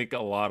I think a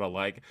lot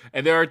alike.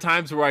 And there are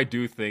times where I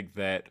do think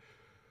that,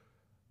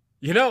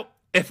 you know,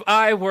 if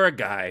I were a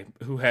guy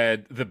who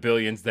had the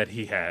billions that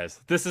he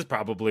has, this is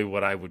probably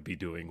what I would be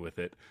doing with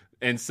it.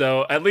 And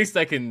so at least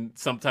I can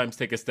sometimes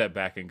take a step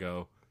back and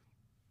go,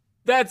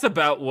 that's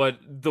about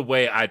the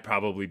way I'd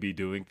probably be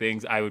doing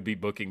things. I would be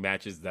booking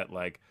matches that,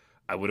 like,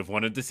 I would have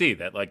wanted to see,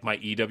 that like my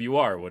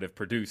EWR would have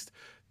produced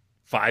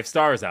 5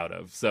 stars out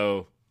of.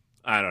 So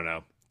I don't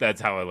know.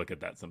 That's how I look at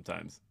that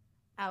sometimes.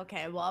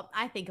 Okay, well,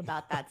 I think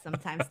about that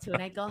sometimes too,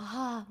 and I go,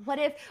 what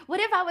if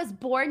I was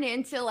born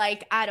into,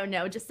 like, I don't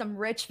know, just some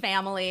rich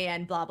family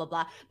and blah blah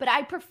blah. But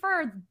I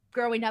prefer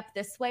growing up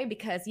this way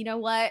because, you know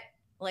what?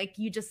 Like,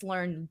 you just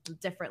learn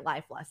different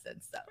life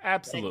lessons. So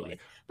absolutely.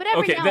 But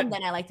every now and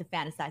then I like to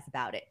fantasize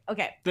about it.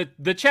 Okay.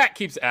 The chat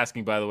keeps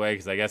asking, by the way,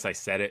 because I guess I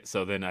said it,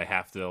 so then I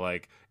have to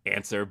like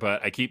answer.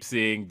 But I keep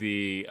seeing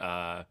the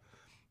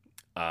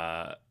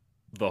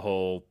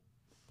whole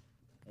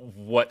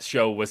what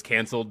show was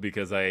canceled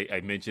because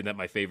I mentioned that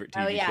my favorite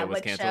TV show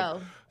was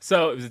canceled.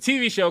 So it was a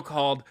TV show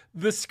called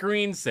The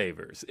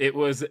Screensavers. It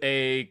was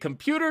a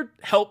computer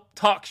help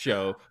talk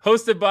show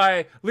hosted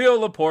by Leo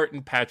Laporte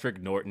and Patrick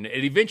Norton.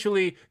 It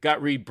eventually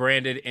got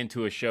rebranded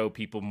into a show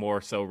people more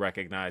so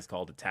recognize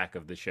called Attack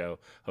of the Show,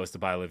 hosted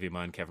by Olivia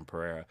Munn and Kevin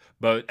Pereira.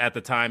 But at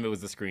the time, it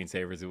was The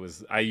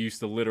Screensavers. I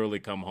used to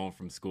literally come home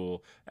from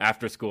school.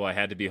 After school, I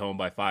had to be home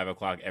by 5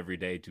 o'clock every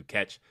day to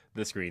catch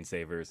The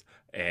Screensavers.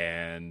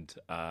 And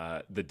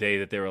the day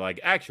that they were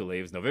like, actually,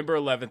 it was November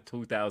 11th,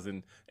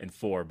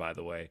 2004, by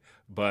the way.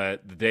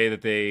 But the day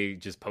that they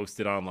just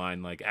posted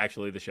online, like,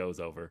 actually, the show's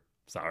over.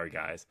 Sorry,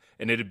 guys.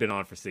 And it had been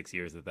on for 6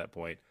 years at that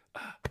point.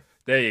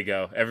 There you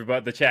go.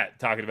 Everybody, the chat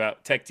talking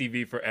about Tech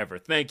TV forever.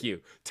 Thank you.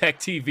 Tech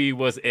TV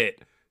was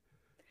it.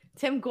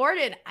 Tim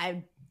Gordon,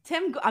 I'm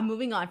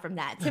moving on from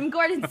that. Tim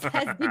Gordon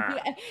says,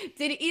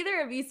 did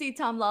either of you see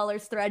Tom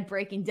Lawler's thread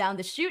breaking down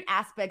the shoot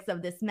aspects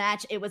of this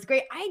match? It was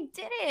great. I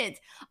didn't.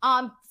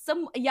 I'm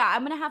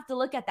gonna have to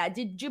look at that.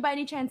 Did you by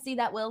any chance see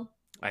that, Will?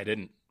 I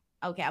didn't.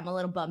 Okay, I'm a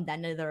little bummed that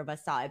neither of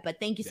us saw it, but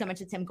thank you so much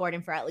to Tim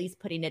Gordon for at least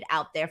putting it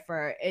out there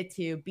for it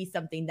to be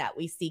something that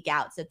we seek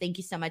out. So thank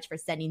you so much for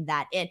sending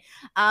that in.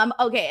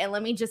 Okay, and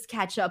let me just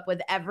catch up with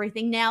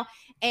everything now.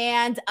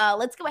 And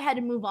let's go ahead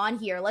and move on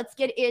here. Let's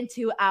get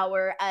into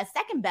our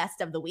second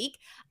best of the week.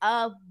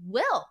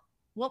 Will,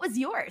 what was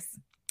yours?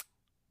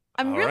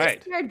 I'm really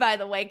scared, by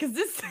the way, because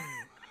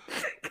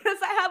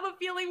I have a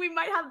feeling we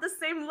might have the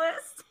same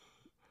list.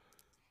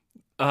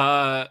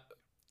 I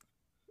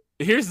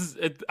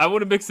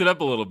want to mix it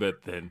up a little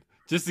bit then,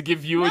 just to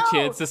give you a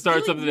chance to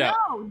start something out.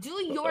 No, do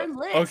your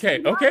list. Okay.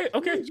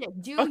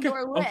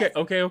 Your list.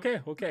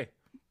 Okay.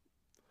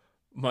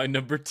 My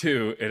number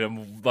 2, and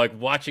I'm like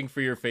watching for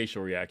your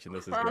facial reaction.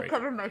 This is great. I'll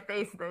cover my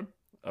face then.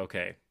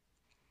 Okay.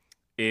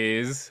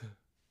 Is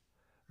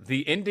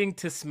The ending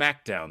to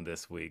SmackDown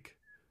this week.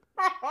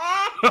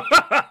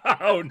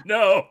 Oh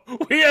no,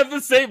 we have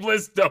the same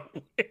list, don't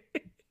we?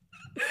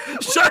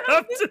 Shut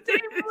up,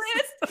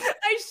 Denise.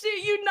 I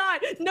shit you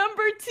not.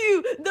 Number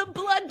 2, the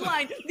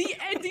Bloodline, the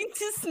ending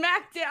to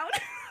SmackDown.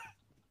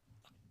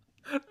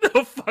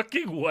 No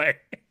fucking way.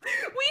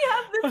 We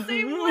have the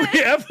same list. We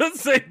have the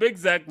same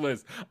exact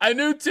list. I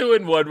knew 2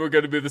 and 1 were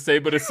going to be the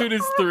same, but as soon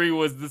as 3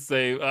 was the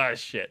same,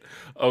 shit.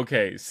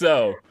 Okay,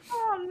 so.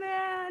 Oh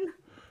man.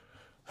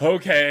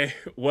 Okay,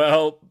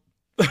 well.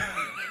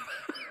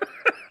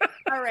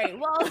 All right,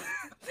 well.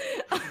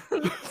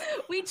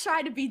 We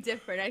try to be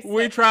different.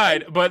 We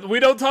tried, but we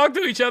don't talk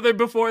to each other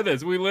before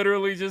this. We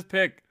literally just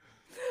pick.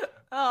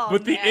 Oh,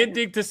 but the man.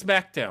 ending to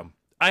SmackDown,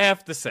 I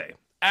have to say,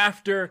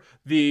 after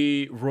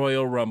the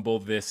Royal Rumble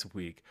this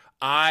week,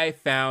 I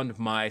found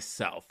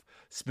myself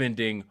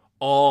spending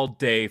all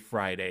day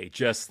Friday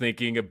just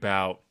thinking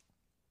about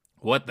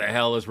what the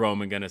hell is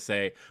Roman going to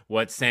say?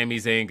 What's Sami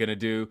Zayn going to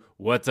do?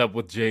 What's up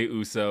with Jey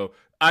Uso?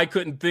 I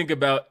couldn't think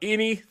about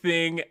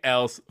anything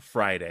else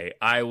Friday.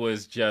 I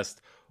was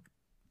just...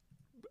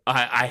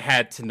 I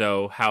had to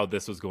know how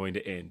this was going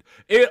to end.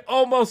 It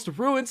almost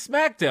ruined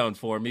SmackDown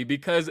for me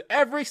because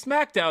every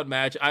SmackDown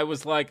match, I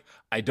was like,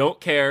 I don't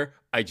care.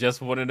 I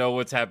just want to know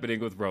what's happening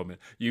with Roman.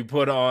 You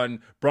put on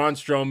Braun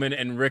Strowman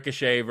and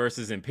Ricochet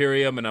versus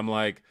Imperium, and I'm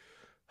like,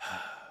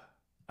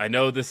 I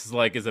know this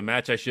is a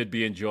match I should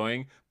be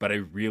enjoying, but I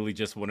really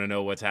just want to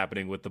know what's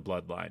happening with the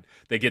Bloodline.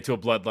 They get to a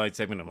Bloodline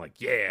segment, I'm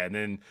like, yeah, and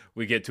then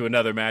we get to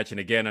another match, and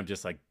again, I'm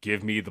just like,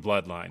 give me the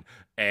Bloodline.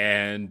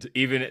 And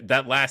even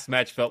that last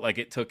match felt like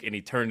it took an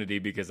eternity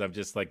because I'm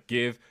just like,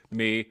 give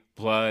me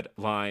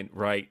Bloodline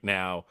right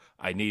now.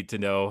 I need to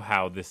know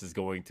how this is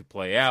going to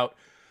play out.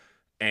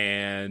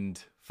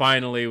 And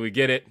finally, we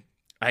get it.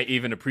 I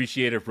even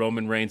appreciated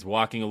Roman Reigns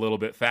walking a little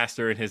bit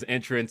faster in his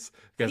entrance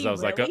because I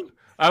was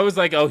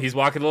like, oh, he's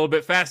walking a little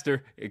bit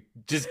faster.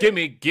 Just give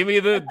me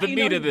the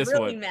meat of this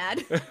really one. Mad.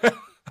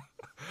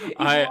 He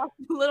walked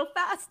a little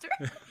faster.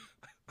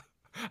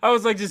 I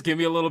was like, just give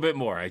me a little bit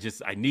more. I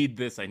need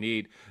this. I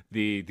need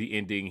the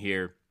ending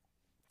here.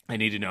 I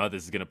need to know how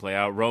this is going to play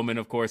out. Roman,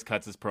 of course,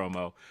 cuts his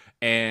promo.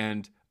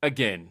 And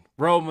again,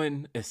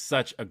 Roman is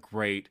such a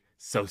great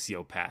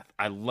sociopath.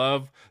 I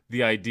love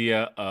the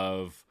idea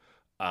of,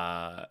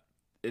 I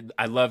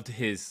loved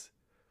his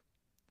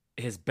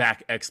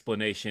back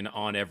explanation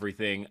on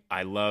everything.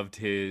 I loved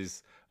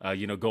his,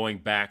 going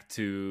back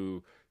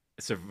to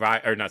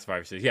Survivor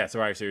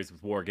Series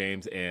with War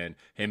Games and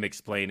him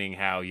explaining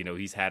how,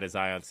 he's had his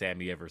eye on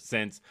Sammy ever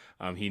since.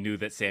 He knew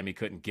that Sammy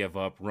couldn't give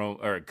up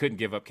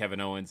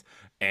Kevin Owens.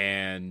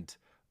 And,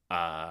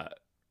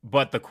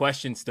 but the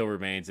question still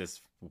remains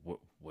is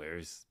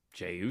where's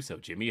Jey Uso?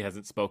 Jimmy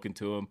hasn't spoken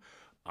to him.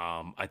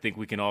 I think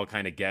we can all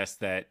kind of guess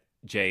that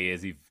Jey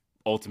is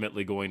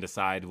ultimately going to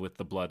side with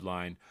the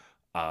Bloodline.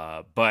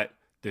 But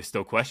there's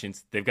still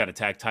questions. They've got a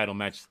tag title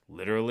match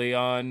literally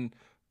on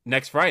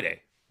next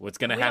Friday. What's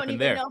going to happen there? We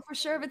don't even know for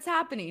sure if it's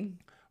happening.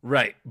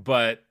 Right.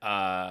 But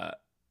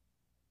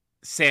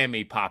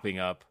Sammy popping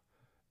up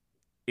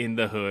in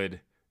the hood,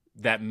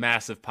 that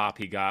massive pop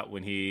he got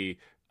when he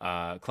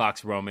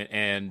clocks Roman.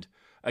 And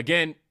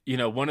again,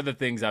 one of the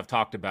things I've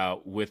talked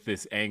about with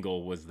this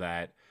angle was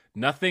that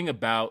nothing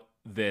about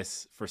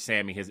this for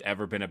Sammy has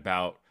ever been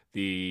about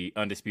the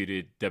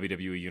undisputed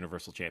WWE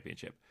Universal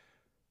Championship.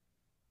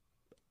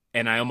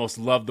 And I almost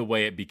love the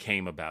way it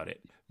became about it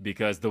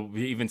because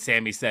even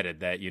Sammy said it,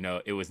 that,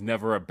 it was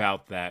never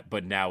about that,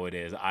 but now it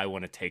is. I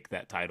want to take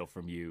that title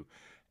from you.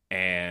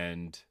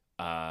 And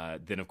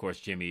then, of course,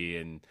 Jimmy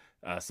and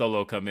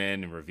Solo come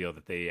in and reveal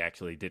that they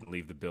actually didn't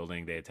leave the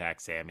building. They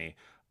attacked Sammy.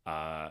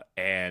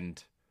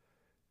 And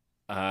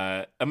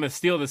I'm going to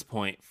steal this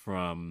point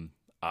from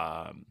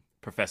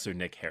Professor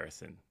Nick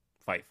Harrison,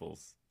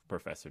 Fightful's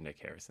Professor Nick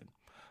Harrison.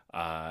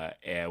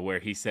 Where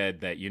he said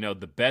that,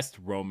 the best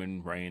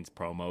Roman Reigns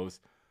promos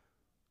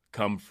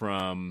come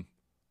from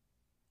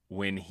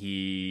when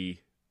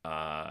he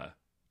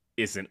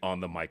isn't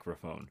on the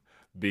microphone,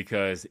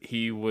 because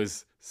he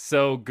was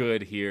so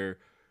good here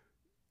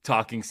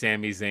talking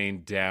Sami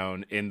Zayn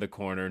down in the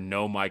corner,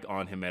 no mic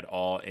on him at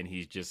all, and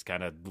he's just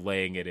kind of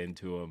laying it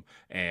into him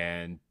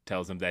and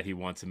tells him that he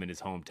wants him in his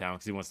hometown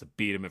because he wants to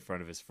beat him in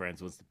front of his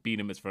friends, wants to beat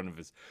him in front of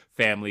his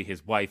family,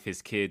 his wife,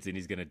 his kids, and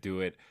he's going to do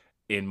it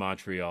in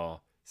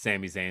Montreal,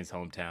 Sami Zayn's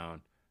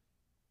hometown.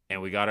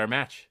 And we got our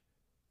match.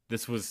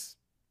 This was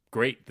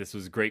great. This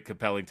was great,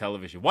 compelling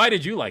television. Why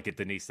did you like it,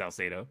 Denise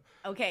Salcedo?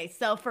 Okay,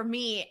 so for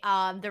me,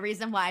 the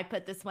reason why I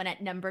put this one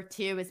at number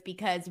 2 is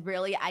because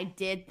really I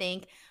did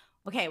think,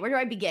 okay, where do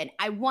I begin?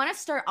 I want to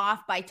start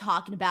off by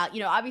talking about,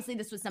 obviously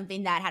this was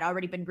something that had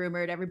already been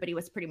rumored. Everybody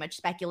was pretty much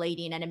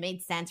speculating, and it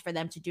made sense for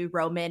them to do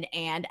Roman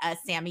and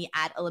Sammy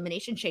at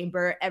Elimination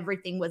Chamber.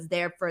 Everything was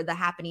there for the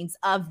happenings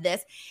of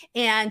this.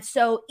 And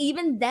so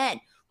even then,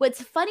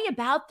 what's funny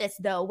about this,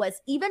 though, was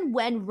even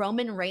when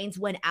Roman Reigns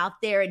went out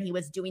there and he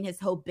was doing his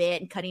whole bit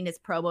and cutting his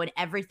promo and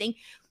everything,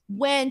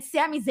 when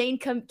Sami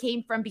Zayn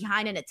came from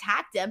behind and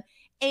attacked him,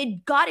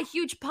 it got a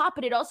huge pop,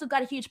 but it also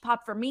got a huge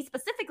pop for me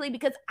specifically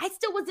because I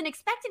still wasn't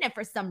expecting it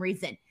for some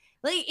reason.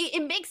 Like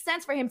it makes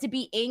sense for him to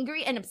be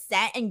angry and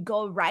upset and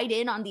go right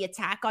in on the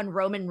attack on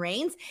Roman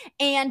Reigns.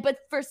 But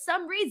for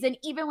some reason,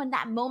 even when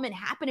that moment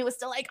happened, it was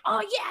still like, oh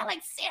yeah,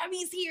 like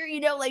Sammy's here,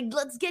 like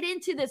let's get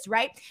into this,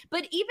 right?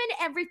 But even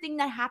everything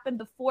that happened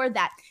before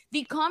that,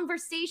 the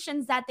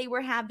conversations that they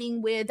were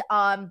having with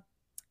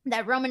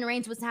that Roman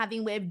Reigns was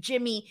having with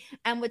Jimmy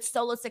and with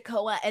Solo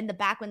Sikoa in the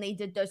back when they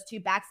did those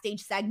two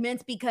backstage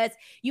segments, because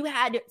you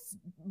had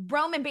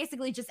Roman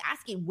basically just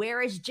asking,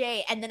 where is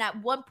Jay? And then at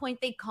one point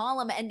they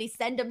call him and they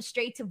send him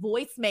straight to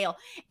voicemail.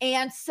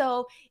 And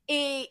so,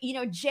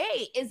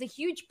 Jay is a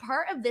huge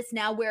part of this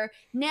now, where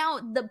now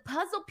the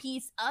puzzle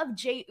piece of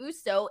Jay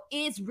Uso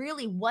is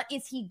really, what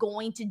is he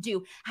going to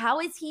do? How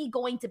is he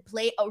going to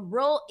play a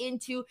role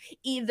into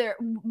either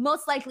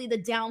most likely the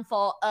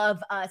downfall of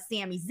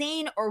Sami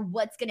Zayn, or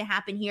what's going to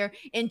happen here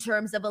in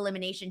terms of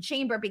Elimination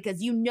Chamber, because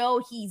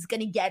he's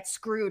going to get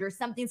screwed, or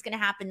something's going to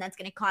happen that's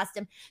going to cost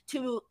him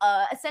to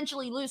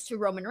essentially lose to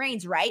Roman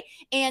Reigns, right?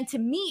 And to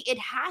me, it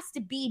has to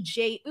be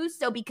Jey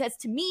Uso, because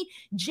to me,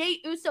 Jey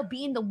Uso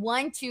being the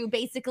one to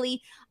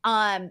basically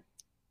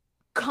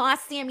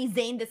cost Sami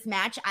Zayn this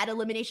match at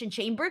Elimination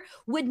Chamber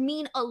would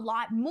mean a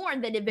lot more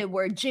than if it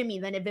were Jimmy,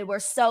 than if it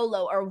were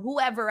Solo or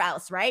whoever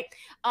else, right?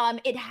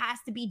 It has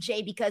to be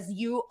Jay, because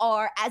you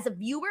are, as a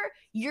viewer,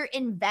 you're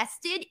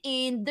invested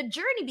in the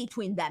journey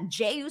between them.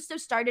 Jey Uso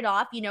started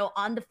off,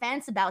 on the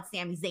fence about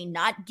Sami Zayn,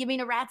 not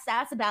giving a rat's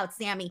ass about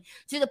Sami,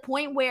 to the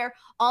point where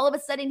all of a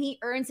sudden he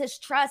earns his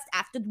trust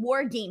after the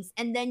War Games,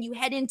 and then you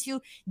head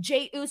into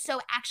Jey Uso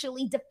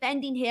actually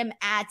defending him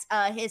at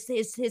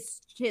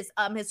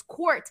his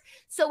court.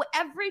 So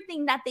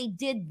everything that they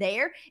did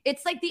there,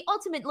 it's like the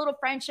ultimate little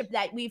friendship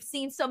that we've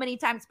seen so many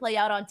times play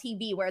out on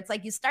TV, where it's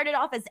like you started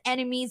off as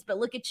enemies, but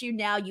look at you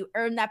now, you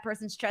earn that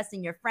person's trust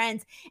and your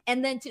friends.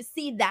 And then to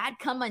see that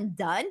come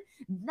undone,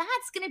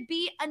 that's going to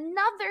be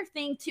another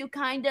thing to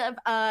kind of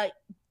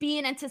be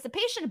in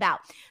anticipation about.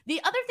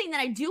 The other thing that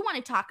I do want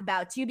to talk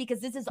about too, because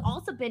this has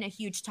also been a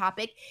huge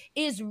topic,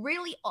 is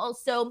really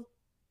also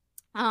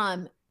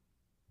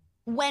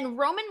when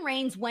Roman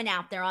Reigns went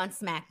out there on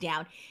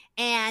SmackDown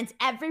and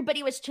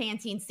everybody was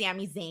chanting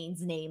Sami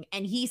Zayn's name,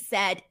 and he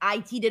said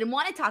he didn't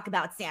want to talk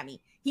about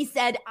Sami. He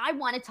said, I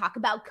want to talk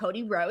about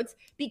Cody Rhodes,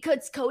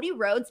 because Cody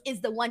Rhodes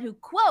is the one who,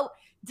 quote,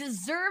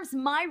 deserves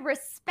my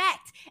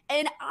respect.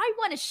 And I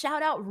want to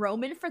shout out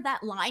Roman for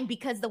that line,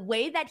 because the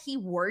way that he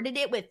worded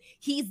it with,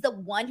 he's the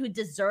one who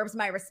deserves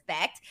my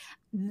respect,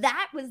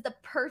 that was the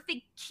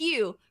perfect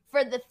cue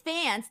for the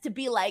fans to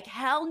be like,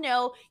 hell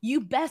no, you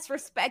best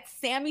respect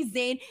Sami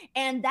Zayn.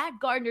 And that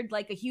garnered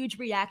like a huge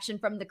reaction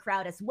from the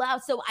crowd as well.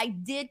 So I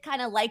did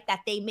kind of like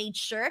that they made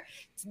sure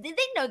they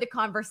know the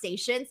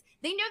conversations.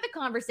 They know the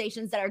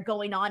conversations that are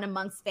going on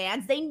amongst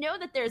fans. They know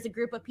that there's a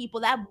group of people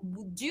that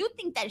do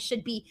think that it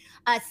should be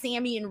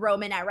Sami and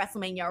Roman at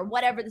WrestleMania, or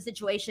whatever the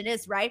situation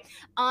is, right?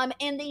 And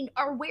they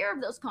are aware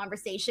of those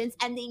conversations,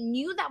 and they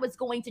knew that was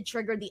going to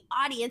trigger the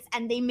audience,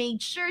 and they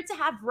made sure to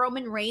have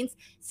Roman Reigns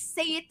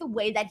say it the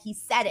way that he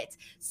said it.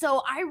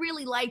 So I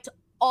really liked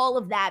all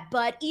of that.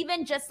 But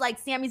even just like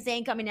Sami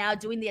Zayn coming out,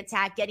 doing the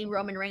attack, getting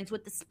Roman Reigns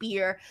with the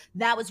spear,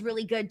 that was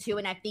really good too.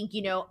 And I think,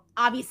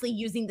 obviously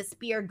using the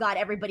spear got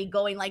everybody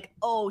going like,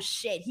 oh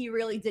shit, he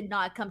really did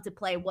not come to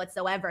play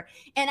whatsoever.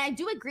 And I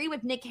do agree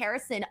with Nick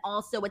Harrison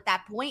also with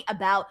that point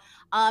about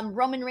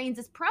Roman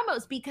Reigns'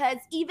 promos, because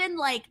even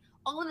like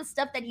all of the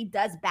stuff that he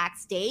does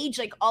backstage,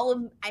 like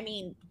God,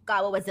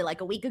 what was it, like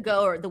a week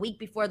ago or the week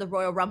before the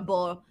Royal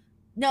Rumble?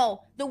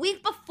 No, the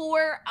week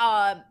before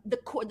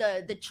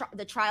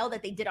the trial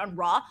that they did on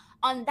Raw,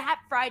 on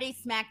that Friday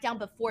SmackDown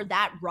before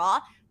that Raw,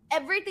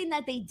 everything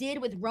that they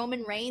did with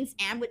Roman Reigns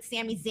and with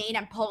Sami Zayn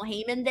and Paul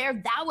Heyman there,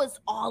 that was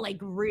all like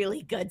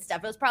really good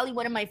stuff. It was probably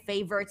one of my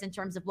favorites in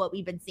terms of what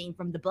we've been seeing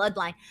from the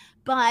Bloodline.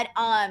 But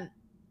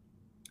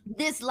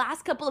this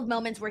last couple of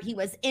moments where he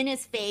was in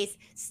his face,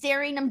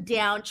 staring him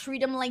down,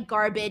 treat him like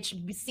garbage,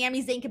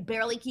 Sami Zayn could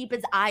barely keep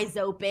his eyes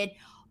open,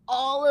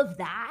 all of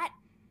that,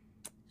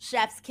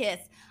 chef's kiss.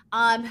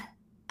 I'm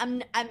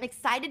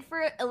excited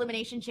for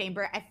Elimination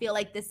Chamber. I feel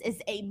like this is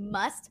a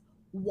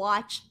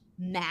must-watch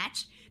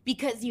match,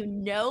 because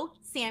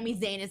Sami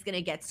Zayn is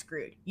gonna get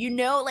screwed. And you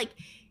know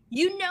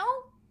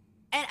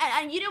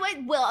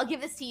what, Will, I'll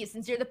give this to you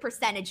since you're the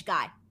percentage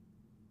guy.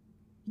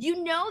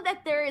 You know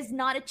that there is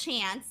not a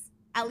chance,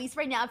 at least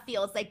right now it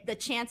feels like the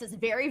chance is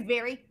very,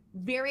 very,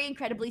 very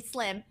incredibly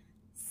slim,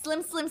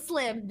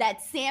 that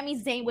Sami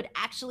Zayn would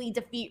actually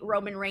defeat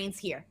Roman Reigns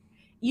here.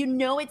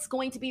 It's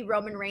going to be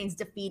Roman Reigns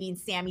defeating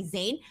Sami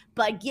Zayn,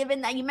 but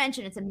given that you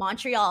mentioned it's in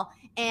Montreal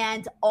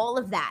and all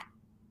of that,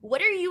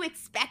 what are you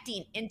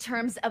expecting in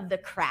terms of the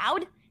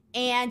crowd?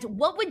 And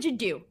what would you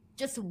do?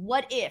 Just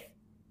what if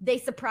they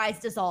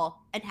surprised us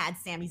all and had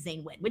Sami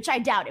Zayn win? Which I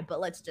doubt it,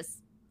 but let's just...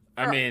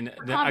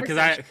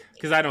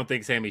 because I don't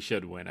think Sami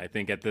should win. I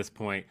think at this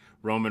point,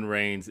 Roman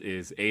Reigns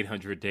is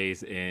 800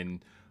 days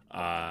in,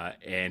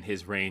 and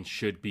his reign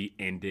should be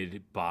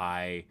ended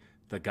by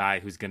the guy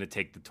who's going to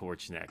take the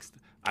torch next.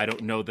 I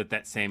don't know that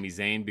that's Sami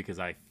Zayn, because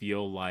I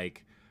feel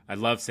like I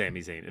love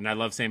Sami Zayn, and I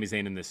love Sami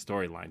Zayn in this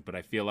storyline, but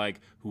I feel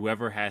like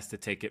whoever has to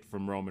take it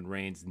from Roman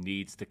Reigns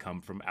needs to come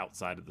from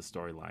outside of the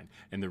storyline.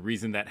 And the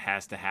reason that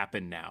has to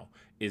happen now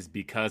is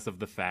because of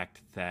the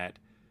fact that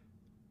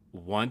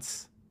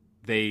once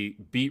they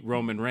beat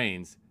Roman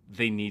Reigns,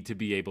 they need to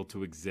be able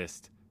to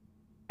exist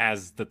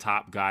as the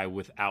top guy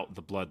without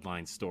the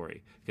bloodline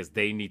story, because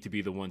they need to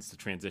be the ones to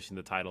transition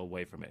the title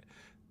away from it.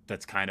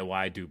 That's kind of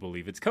why I do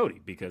believe it's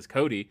Cody, because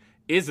Cody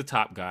is a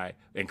top guy,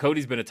 and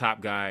Cody's been a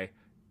top guy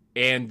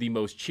and the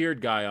most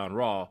cheered guy on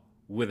Raw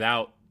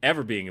without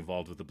ever being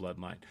involved with the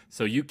bloodline.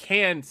 So you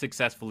can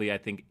successfully, I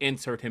think,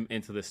 insert him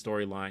into the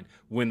storyline,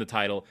 win the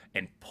title,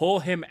 and pull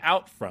him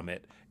out from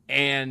it,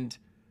 and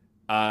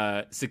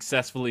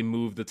successfully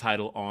move the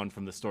title on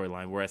from the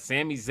storyline. Whereas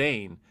Sami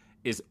Zayn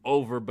is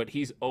over, but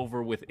he's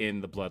over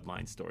within the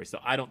bloodline story. So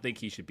I don't think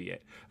he should be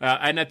it.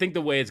 And I think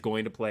the way it's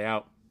going to play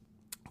out,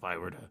 if I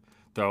were to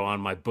throw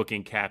on my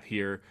booking cap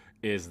here,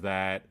 is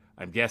that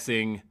I'm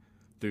guessing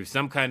through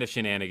some kind of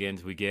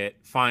shenanigans, we get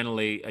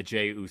finally a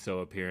Jey Uso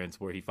appearance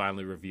where he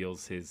finally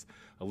reveals his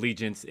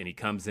allegiance, and he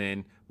comes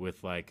in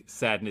with like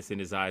sadness in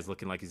his eyes,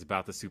 looking like he's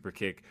about to super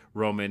kick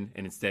Roman,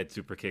 and instead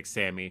super kick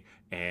Sammy,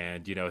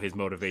 and his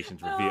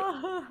motivations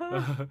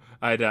reveal.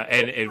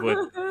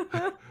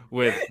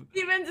 with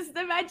even just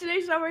the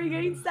imagination of where you're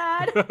getting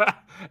sad.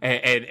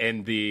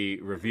 and the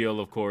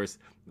reveal, of course,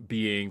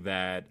 being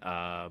that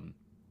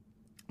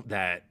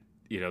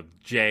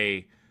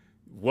Jey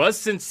was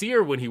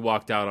sincere when he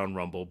walked out on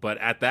Rumble, but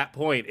at that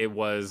point it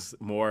was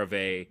more of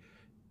a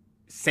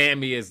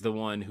Sammy is the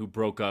one who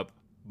broke up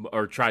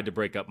or tried to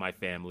break up my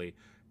family,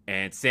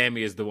 and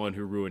Sammy is the one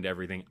who ruined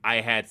everything.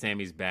 I had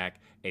Sammy's back,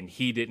 and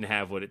he didn't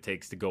have what it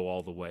takes to go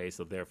all the way,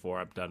 so therefore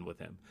I'm done with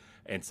him.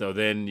 And so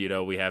then,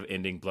 we have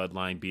ending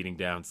Bloodline beating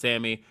down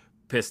Sammy,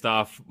 pissed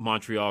off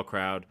Montreal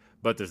crowd.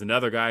 But there's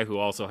another guy who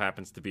also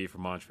happens to be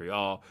from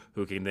Montreal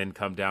who can then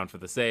come down for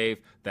the save.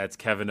 That's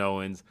Kevin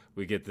Owens.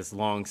 We get this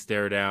long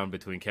stare down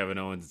between Kevin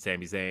Owens and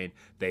Sami Zayn.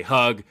 They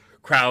hug.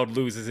 Crowd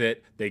loses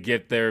it. They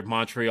get their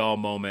Montreal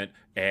moment.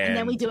 And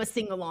then we do a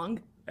sing-along.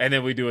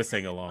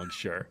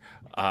 Sure.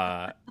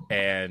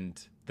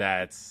 And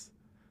that's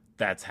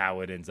how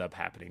it ends up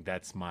happening.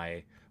 That's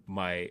my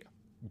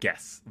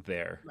guess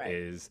there, right,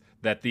 is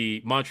that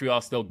the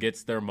Montreal still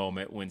gets their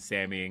moment when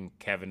Sammy and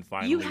Kevin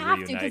finally reunite. You have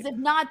to, because if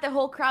not, the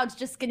whole crowd's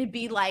just going to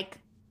be like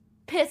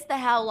pissed the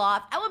hell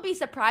off. I would be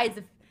surprised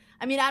if,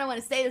 I don't want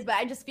to say this, but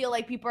I just feel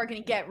like people are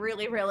going to get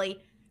really,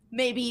 really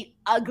maybe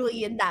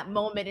ugly in that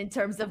moment in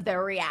terms of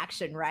their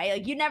reaction, right?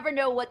 Like you never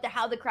know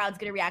how the crowd's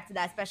going to react to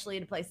that, especially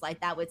in a place like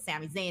that with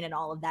Sami Zayn and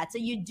all of that. So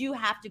you do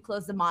have to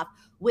close them off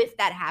with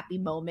that happy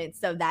moment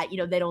so that,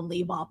 they don't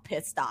leave all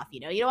pissed off.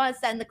 You don't want to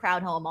send the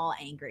crowd home all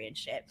angry and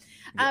shit.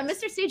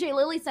 Yes. Mr. CJ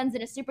Lilly sends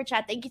in a super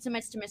chat. Thank you so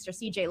much to Mr.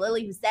 CJ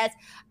Lilly, who says,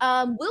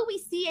 will we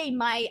see a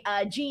My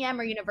GM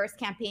or Universe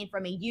campaign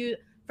from you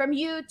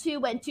to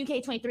when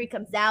 2K23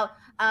 comes out?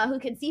 Who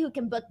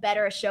can book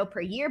better a show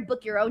per year?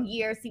 Book your own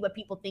year. See what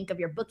people think of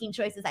your booking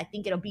choices. I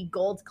think it'll be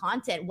gold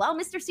content. Well,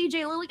 Mr.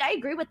 CJ Lilly, I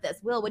agree with this.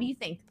 Will, what do you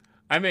think?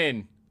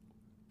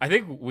 I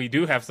think we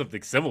do have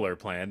something similar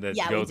planned that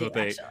goes with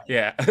it.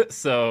 Yeah.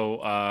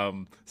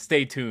 So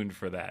stay tuned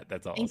for that.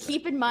 That's all. And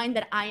keep in mind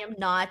that I am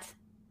not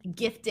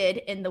gifted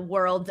in the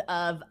world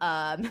of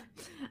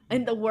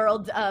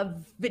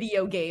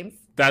video games.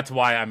 That's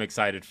why I'm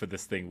excited for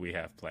this thing we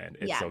have planned.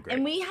 It's so great.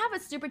 And we have a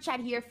super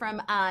chat here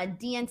from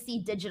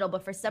DNC Digital,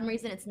 but for some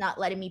reason it's not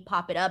letting me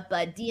pop it up.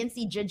 But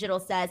DNC Digital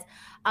says,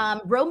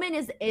 Roman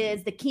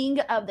is the king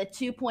of the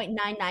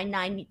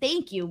 2.999.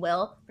 Thank you,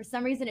 Will. For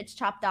some reason it's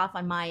chopped off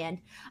on my end.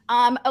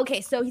 Okay,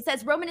 so he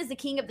says, Roman is the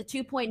king of the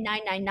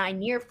 2.999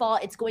 near fall.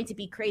 It's going to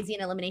be crazy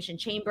in Elimination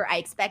Chamber. I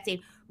expect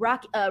a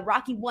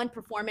Rocky 1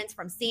 performance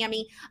from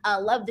Sammy.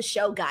 Love the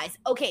show, guys.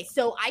 Okay,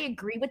 so I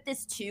agree with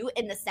this too,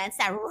 in the sense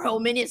that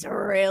Roman is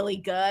really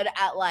good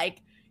at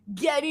like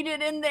getting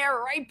it in there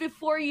right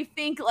before you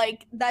think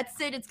like that's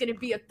it, it's going to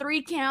be a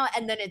 3 count,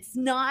 and then it's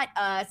not.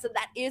 So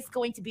that is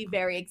going to be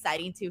very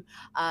exciting to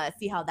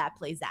see how that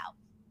plays out.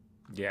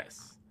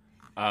 Yes.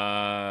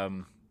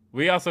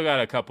 We also got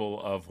a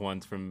couple of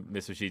ones from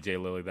Mr. CJ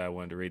Lilly that I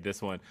wanted to read.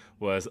 This one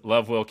was,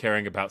 love Will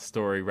caring about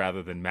story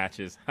rather than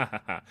matches.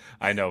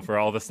 I know, for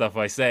all the stuff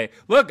I say.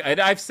 Look,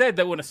 I've said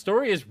that when a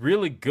story is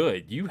really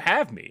good, you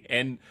have me.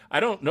 And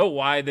I don't know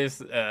why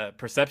this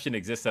perception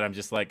exists that I'm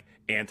just like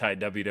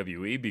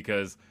anti-WWE,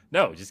 because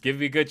no, just give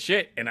me good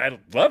shit and I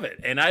love it.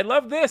 And I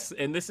love this.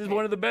 And this is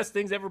one of the best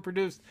things ever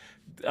produced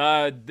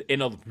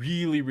in a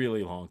really,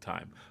 really long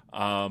time.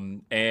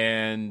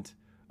 And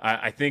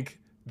I think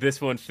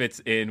this one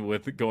fits in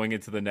with going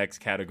into the next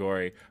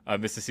category.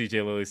 Mr.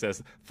 CJ Lilly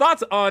says,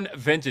 thoughts on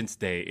Vengeance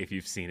Day if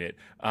you've seen it.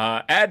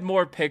 Add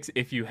more picks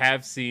if you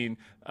have seen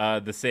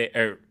the same,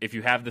 or if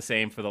you have the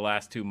same for the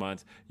last 2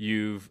 months.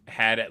 You've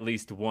had at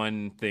least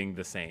one thing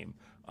the same.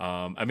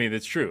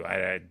 It's true.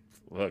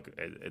 Look,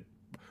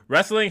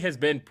 wrestling has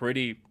been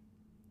pretty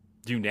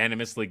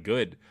unanimously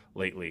good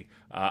lately.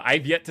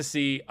 I've yet to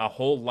see a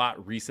whole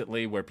lot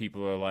recently where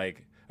people are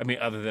like, I mean,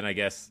 other than I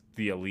guess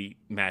the elite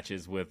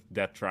matches with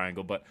Death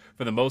Triangle, but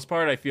for the most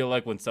part, I feel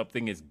like when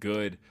something is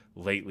good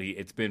lately,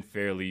 it's been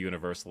fairly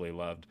universally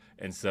loved.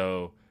 And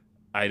so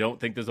I don't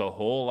think there's a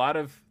whole lot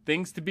of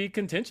things to be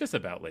contentious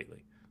about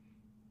lately.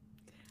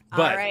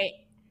 But, all right.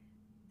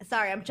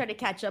 Sorry, I'm trying to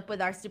catch up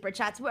with our super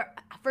chats. Where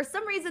for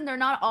some reason they're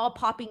not all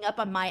popping up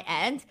on my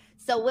end.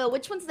 So, Will,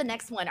 which one's the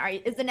next one?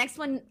 Is the next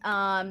one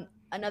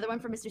another one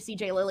for Mr.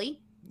 CJ Lilly?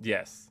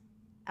 yes.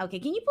 Okay,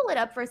 can you pull it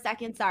up for a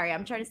second? Sorry,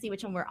 I'm trying to see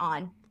which one we're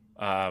on.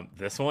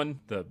 This one,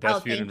 the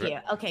best feud. Thank you.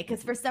 Okay,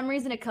 because for some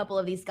reason a couple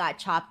of these got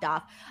chopped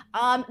off.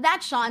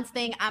 That Sean's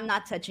thing, I'm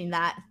not touching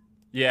that.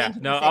 Yeah, Thank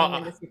you no, for sending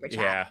in the super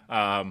chat.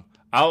 yeah.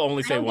 I'll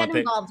only say I don't one get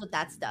thing. involved with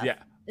that stuff. Yeah,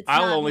 It's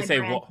I'll not only my say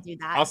brand to do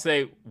that. I'll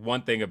say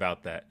one thing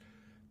about that.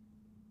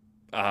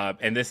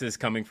 And this is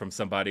coming from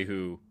somebody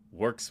who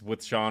works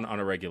with Sean on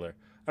a regular.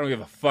 I don't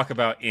give a fuck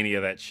about any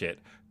of that shit.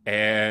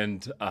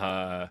 And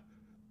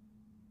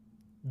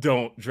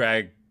don't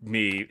drag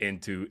me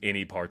into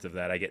any parts of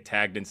that. I get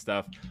tagged in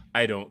stuff.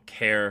 I don't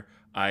care.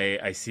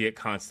 I see it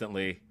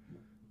constantly.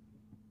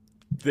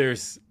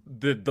 There's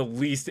the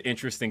least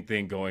interesting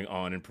thing going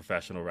on in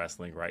professional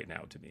wrestling right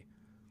now to me.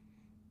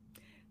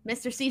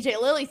 Mr.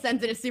 CJ Lilly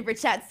sends in a super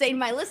chat saying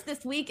my list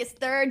this week is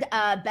third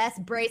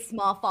best Bray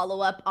Small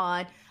follow-up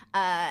on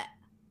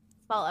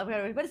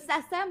what is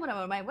SM? What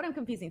am I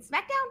confusing?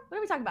 SmackDown? What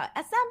are we talking about?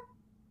 SM?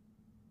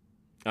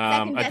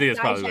 I think it's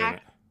probably Dijak.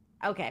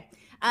 Okay.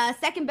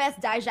 Second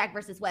best, Dijak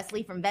versus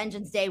Wesley from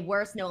Vengeance Day.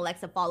 Worst, no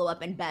Alexa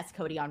follow-up. And best,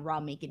 Cody on Raw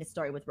making a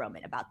story with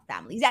Roman about the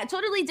families. Yeah,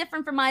 totally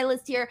different from my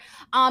list here.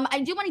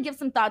 I do want to give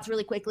some thoughts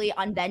really quickly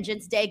on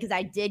Vengeance Day because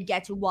I did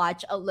get to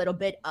watch a little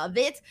bit of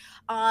it.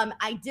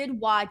 I did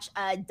watch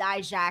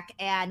Dijak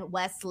and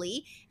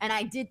Wesley, and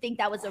I did think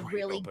that was a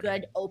really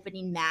good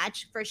opening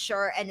match for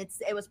sure. And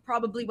it was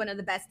probably one of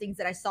the best things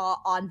that I saw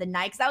on the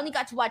night because I only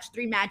got to watch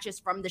 3 matches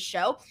from the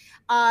show.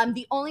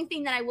 The only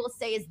thing that I will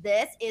say is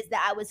that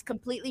I was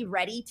completely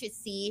ready to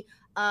see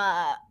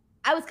a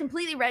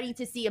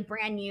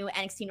brand new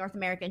NXT North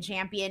American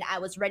champion. I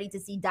was ready to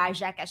see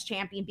Dijak as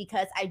champion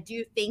because I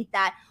do think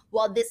that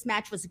while this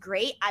match was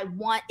great,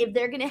 if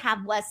they're going to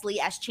have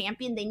Wesley as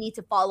champion, they need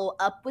to follow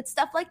up with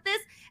stuff like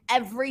this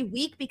every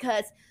week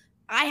because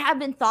I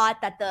haven't thought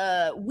that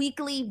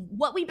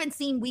what we've been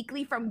seeing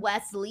weekly from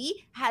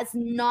Wesley has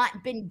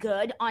not been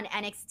good on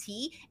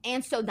NXT.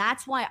 And so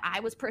that's why I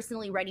was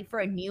personally ready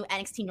for a new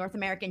NXT North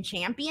American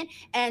champion.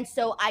 And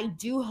so I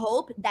do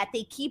hope that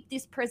they keep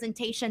this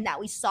presentation that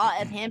we saw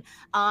of him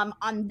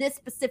on this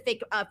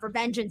specific for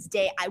Vengeance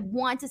Day. I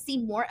want to see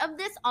more of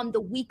this on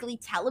the weekly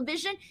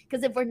television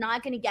because if we're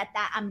not going to get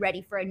that, I'm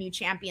ready for a new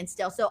champion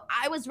still. So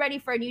I was ready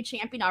for a new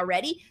champion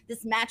already.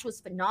 This match was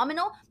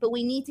phenomenal, but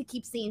we need to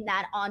keep seeing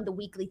that on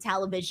the weekly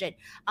television.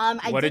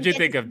 What did you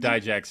think of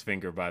Dijak's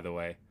finger, by the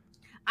way?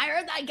 I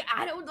heard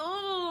I don't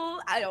know,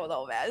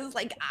 man. It's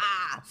like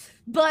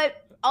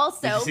but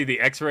also did you see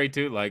the X-ray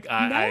too? Like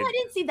I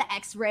didn't see the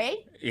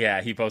X-ray.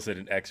 Yeah, he posted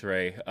an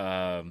X-ray.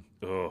 Oh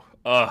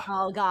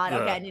God.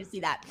 Okay, I need to see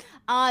that.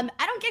 I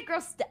don't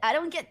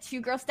get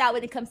too grossed out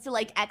when it comes to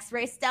like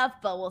X-ray stuff,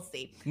 but we'll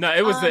see. No,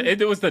 it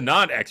was the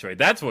non-X-ray.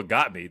 That's what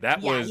got me.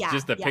 That was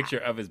just a picture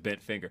of his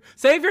bent finger.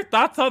 Save your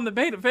thoughts on the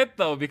main event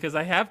though, because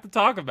I have to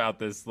talk about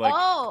this. Like,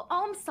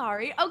 I'm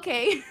sorry.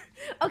 Okay,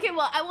 okay.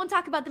 Well, I won't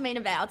talk about the main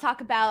event. I'll talk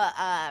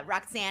about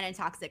Roxanne and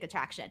Toxic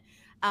Attraction.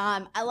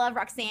 I love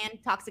Roxanne,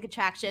 Toxic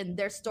Attraction.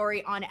 Their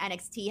story on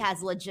NXT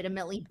has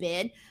legitimately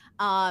been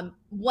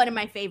one of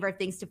my favorite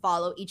things to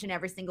follow each and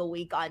every single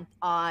week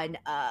on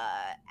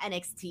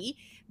NXT.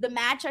 The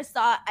match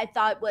I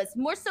thought was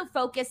more so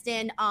focused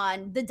in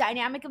on the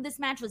dynamic of this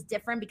match was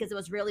different because it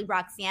was really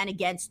Roxanne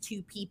against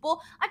 2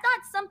 people. I thought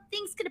some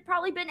things could have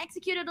probably been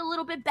executed a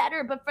little bit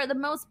better, but for the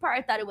most part,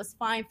 I thought it was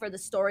fine for the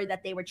story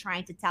that they were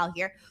trying to tell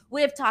here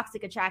with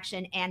Toxic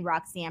Attraction and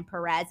Roxanne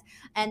Perez.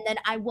 And then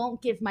I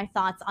won't give my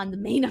thoughts on the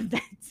main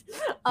event.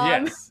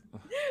 Yes.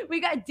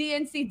 We got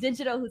DNC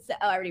Digital who said,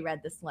 I already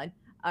read this one.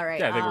 All right.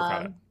 Yeah, I think we're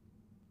caught up.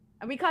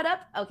 Are we caught up?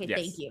 Okay, yes.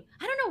 Thank you.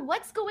 I don't know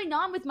what's going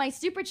on with my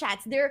super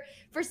chats. They're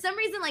for some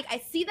reason like I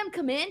see them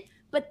come in,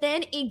 but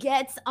then it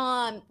gets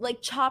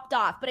like chopped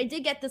off. But I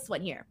did get this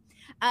one here.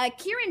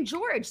 Kieran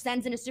George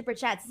sends in a super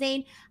chat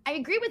saying, I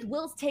agree with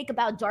Will's take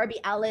about Darby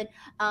Allin,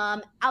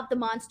 out the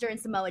monster and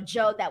Samoa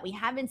Joe that we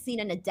haven't seen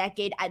in a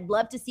decade. I'd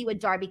love to see what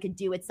Darby could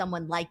do with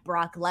someone like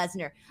Brock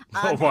Lesnar.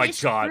 Oh my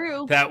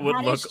God. That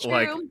would look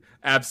like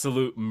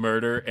absolute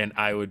murder, and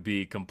I would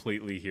be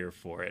completely here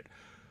for it.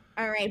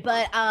 All right,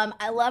 but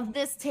I love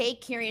this take,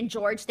 Kieran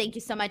George. Thank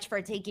you so much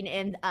for taking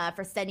in,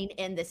 for sending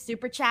in the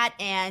super chat,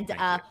 and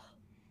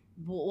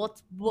we'll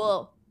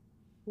move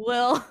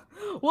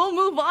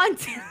on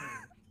to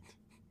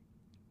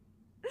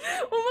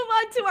we'll move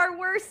on to our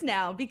worst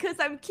now because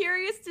I'm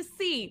curious to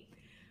see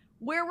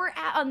where we're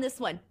at on this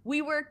one.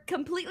 We were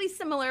completely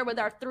similar with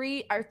our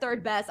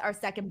third best, our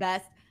second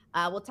best.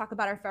 We'll talk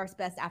about our first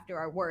best after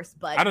our worst,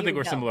 but I don't think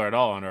we're similar at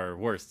all on our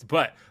worst.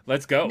 But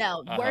let's go.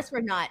 No, worst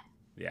we're not.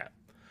 Yeah.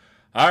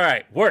 All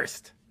right,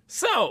 worst.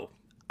 So,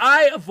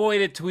 I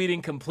avoided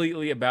tweeting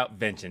completely about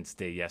Vengeance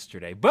Day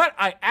yesterday, but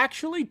I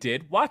actually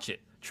did watch it.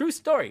 True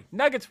story.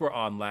 Nuggets were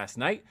on last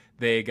night.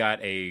 They got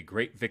a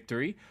great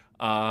victory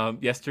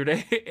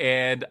yesterday,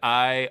 and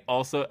I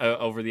also,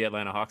 over the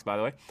Atlanta Hawks, by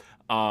the way.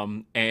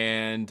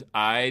 And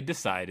I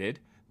decided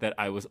that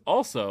I was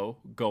also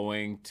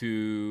going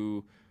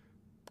to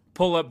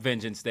pull up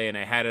Vengeance Day, and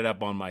I had it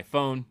up on my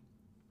phone.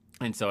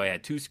 And so I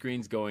had two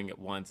screens going at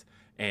once.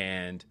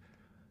 And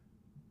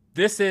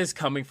this is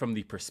coming from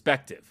the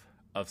perspective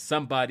of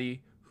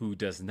somebody who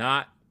does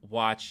not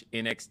watch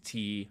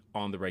NXT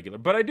on the regular,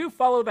 but I do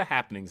follow the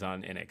happenings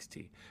on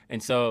NXT.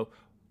 And so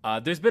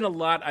there's been a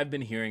lot I've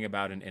been hearing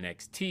about in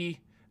NXT.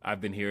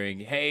 I've been hearing,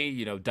 hey,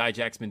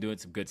 Dijak's been doing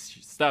some good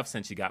stuff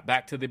since she got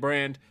back to the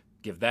brand.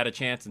 Give that a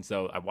chance. And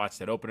so I watched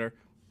that opener.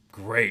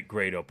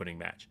 Great opening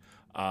match.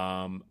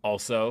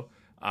 Also,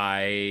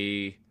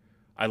 I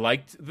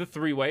liked the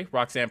three-way,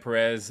 Roxanne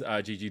Perez,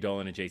 Gigi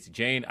Dolan, and JC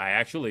Jane. I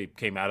actually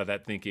came out of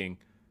that thinking,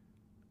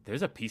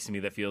 there's a piece of me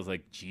that feels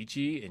like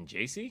Gigi and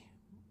JC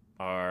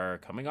are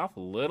coming off a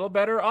little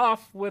better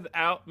off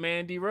without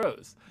Mandy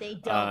Rose. They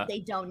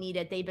don't need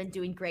it. They've been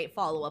doing great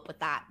follow-up with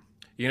that.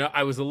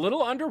 I was a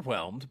little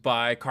underwhelmed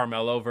by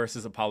Carmelo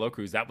versus Apollo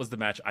Crews. That was the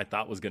match I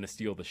thought was going to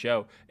steal the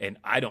show, and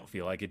I don't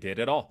feel like it did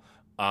at all.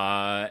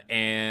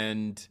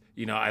 And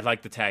I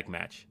like the tag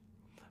match.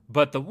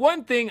 But the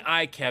one thing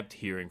I kept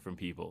hearing from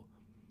people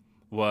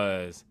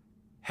was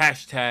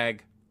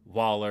hashtag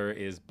Waller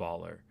is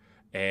baller.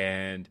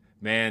 And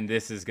man,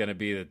 this is going to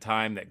be the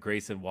time that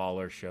Grayson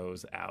Waller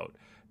shows out.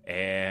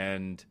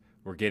 And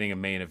we're getting a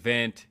main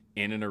event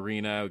in an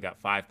arena. We got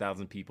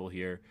 5,000 people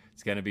here.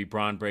 It's going to be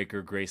Braun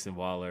Breaker, Grayson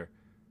Waller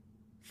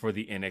for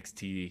the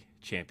NXT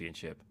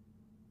championship.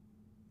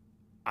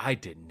 I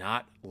did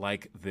not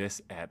like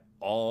this at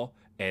all.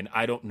 And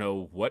I don't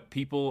know what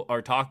people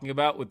are talking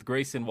about with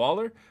Grayson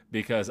Waller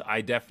because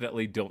I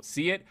definitely don't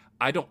see it.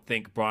 I don't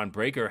think Braun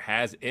Breaker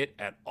has it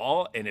at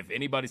all. And if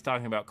anybody's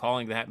talking about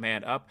calling that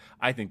man up,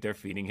 I think they're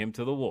feeding him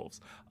to the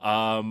wolves.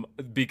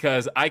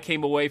 Because I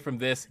came away from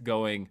this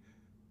going,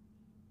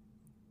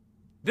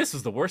 this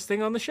was the worst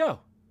thing on the show.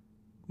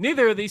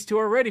 Neither of these two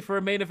are ready for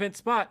a main event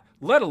spot,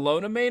 let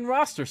alone a main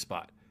roster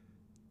spot.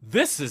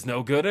 This is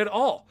no good at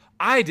all.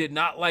 I did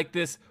not like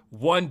this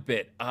one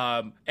bit.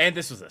 And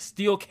this was a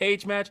steel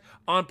cage match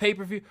on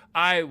pay-per-view.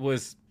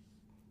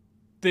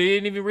 They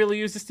didn't even really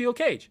use the steel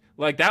cage.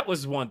 Like, that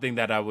was one thing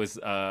that I was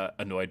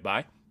annoyed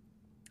by.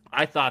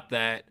 I thought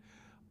that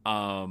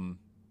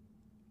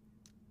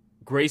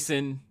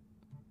Grayson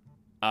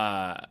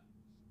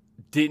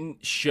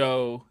didn't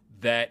show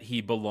that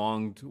he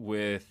belonged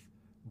with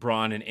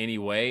Braun in any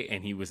way,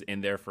 and he was in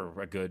there for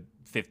a good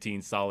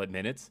 15 solid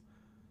minutes.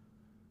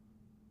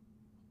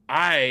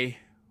 I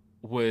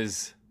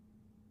was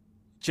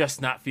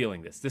just not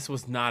feeling this. This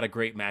was not a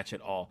great match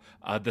at all.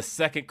 The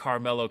second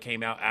Carmelo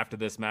came out after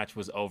this match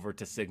was over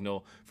to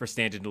signal for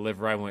Stand and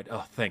Deliver, I went,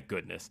 oh, thank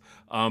goodness.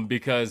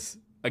 Because,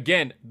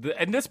 again,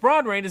 and this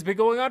Braun reign has been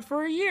going on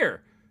for a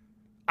year.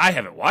 I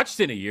haven't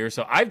watched in a year,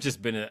 so I've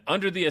just been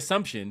under the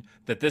assumption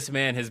that this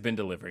man has been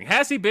delivering.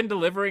 Has he been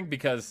delivering?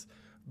 Because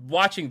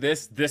watching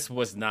this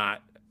was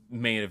not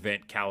main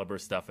event caliber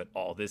stuff at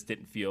all. This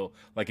didn't feel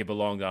like it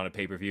belonged on a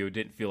pay-per-view. It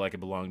didn't feel like it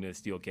belonged in a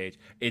steel cage.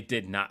 It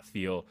did not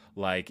feel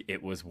like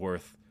it was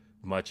worth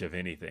much of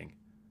anything.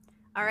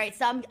 All right,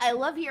 so I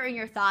love hearing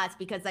your thoughts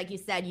because, like you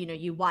said,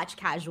 you watch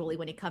casually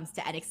when it comes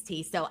to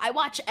NXT. So I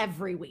watch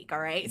every week, all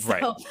right?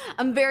 So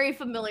I'm very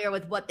familiar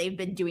with what they've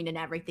been doing and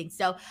everything.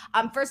 So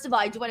first of all,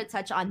 I do want to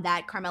touch on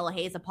that Carmelo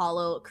Hayes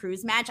Apollo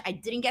Crews match. I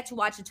didn't get to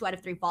watch the 2 out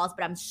of 3 falls,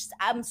 but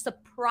I'm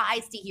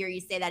surprised to hear you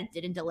say that it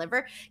didn't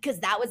deliver because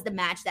that was the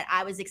match that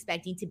I was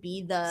expecting to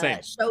be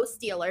the show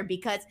stealer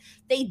because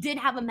they did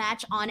have a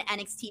match on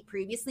NXT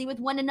previously with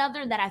one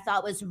another that I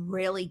thought was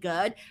really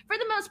good. For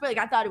the most part,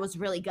 I thought it was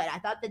really good. I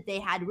thought that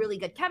they had really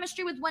good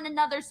chemistry with one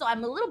another. So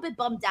I'm a little bit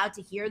bummed out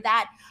to hear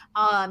that,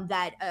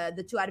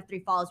 the 2 out of 3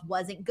 falls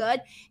wasn't good.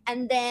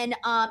 And then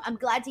I'm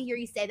glad to hear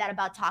you say that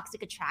about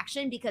Toxic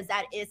Attraction because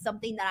that is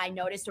something that I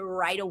noticed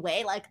right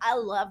away. Like, I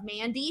love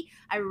Mandy.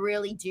 I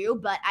really do.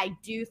 But I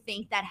do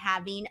think that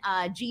having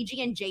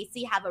Gigi and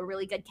JC have a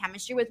really good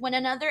chemistry with one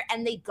another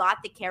and they got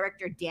the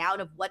character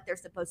down of what they're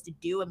supposed to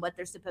do and what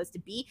they're supposed to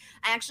be.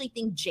 I actually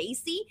think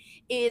JC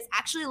is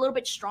actually a little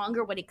bit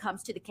stronger when it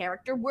comes to the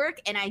character work.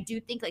 And I do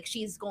think like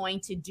she's going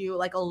to do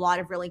like a lot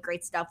of really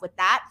great stuff with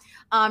that.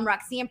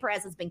 Roxanne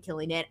Perez has been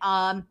killing it.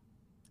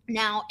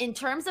 Now, in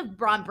terms of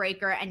Braun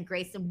Breaker and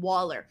Grayson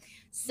Waller,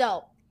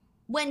 so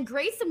when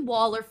Grayson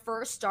Waller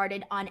first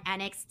started on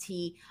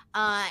NXT,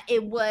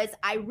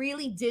 I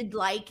really did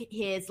like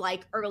his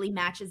like early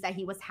matches that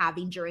he was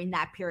having during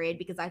that period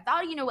because I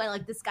thought,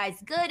 like this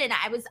guy's good. And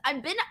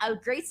I've been a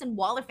Grayson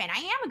Waller fan. I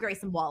am a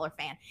Grayson Waller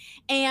fan.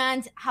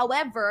 And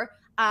however,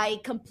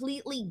 I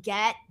completely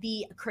get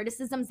the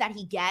criticisms that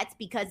he gets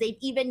because they've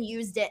even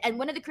used it. And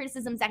one of the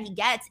criticisms that he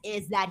gets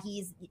is that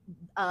he's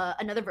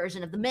another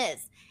version of the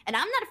Miz, and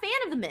I'm not a fan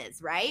of the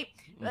Miz, right?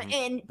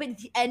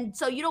 And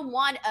so you don't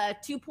want a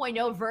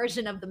 2.0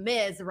 version of the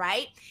Miz,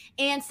 right?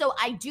 And so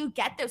I do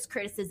get those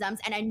criticisms,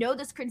 and I know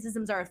those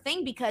criticisms are a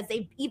thing because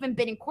they've even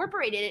been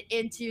incorporated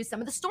into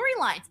some of the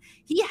storylines.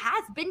 He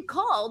has been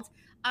called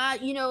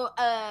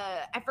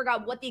I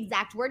forgot what the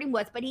exact wording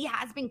was, but he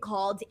has been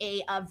called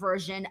a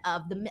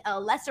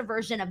lesser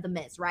version of the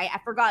Miz, right? I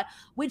forgot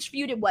which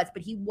feud it was,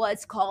 but he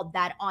was called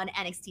that on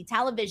NXT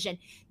television.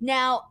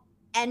 Now,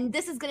 and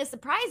this is going to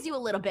surprise you a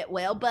little bit,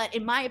 Will, but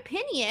in my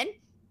opinion,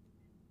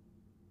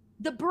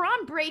 the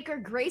Braun Breaker,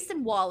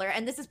 Grayson Waller,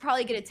 and this is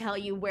probably going to tell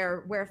you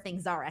where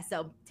things are,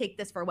 so take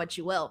this for what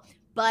you will,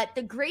 but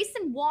the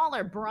Grayson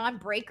Waller Braun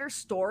Breaker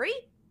story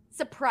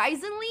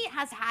surprisingly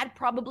has had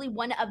probably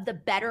one of the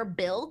better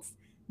builds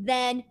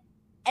than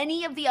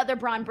any of the other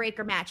Braun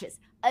Breaker matches.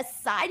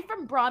 Aside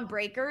from Braun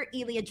Breaker,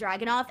 Ilya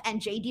Dragunov,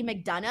 and JD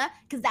McDonough,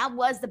 because that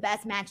was the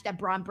best match that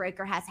Braun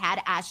Breaker has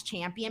had as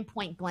champion,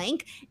 point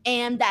blank.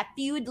 And that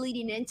feud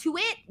leading into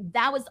it,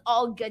 that was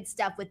all good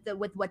stuff with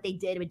what they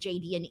did with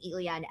JD and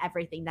Ilya and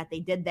everything that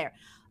they did there.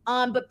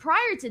 But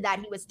prior to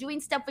that, he was doing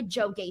stuff with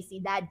Joe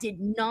Gacy that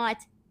did not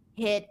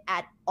hit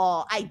at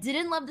all. I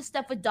didn't love the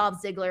stuff with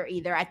Dolph Ziggler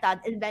either. I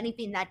thought, if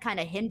anything, that kind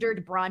of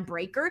hindered Braun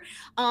Breaker.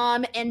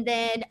 And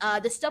then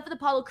the stuff with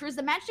Apollo Crews,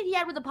 the match that he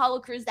had with Apollo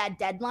Crews, that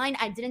Deadline,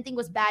 I didn't think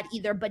was bad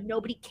either, but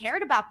nobody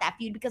cared about that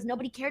feud because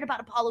nobody cared about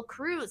Apollo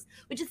Crews,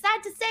 which is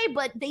sad to say,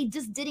 but they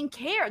just didn't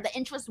care. The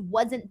interest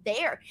wasn't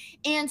there.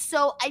 And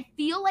so I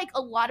feel like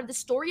a lot of the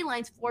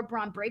storylines for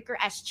Braun Breaker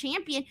as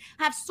champion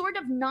have sort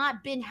of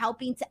not been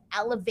helping to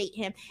elevate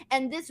him.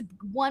 And this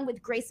one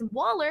with Grayson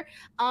Waller,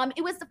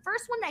 it was the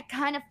first one that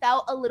kind of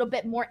felt a little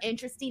bit more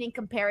interesting in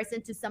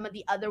comparison to some of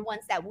the other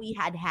ones that we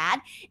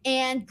had.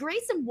 And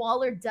Grayson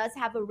Waller does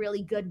have a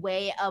really good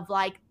way of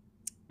like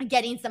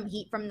getting some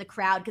heat from the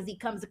crowd because he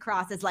comes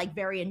across as like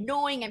very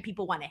annoying and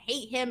people want to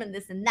hate him and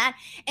this and that.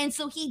 And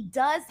so he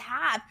does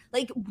have,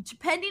 like,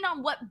 depending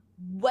on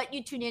what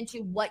you tune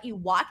into, what you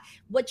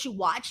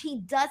watch, he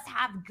does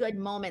have good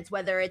moments,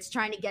 whether it's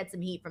trying to get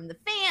some heat from the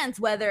fans,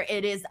 whether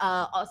it is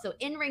also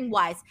in-ring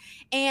wise.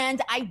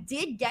 And I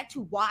did get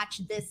to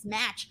watch this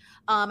match.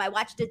 I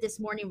watched it this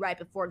morning right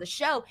before the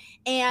show.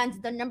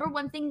 And the number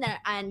one thing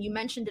that, and you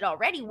mentioned it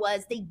already,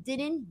 was they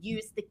didn't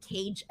use the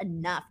cage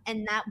enough.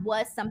 And that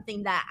was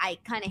something that I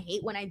kind of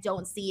hate when I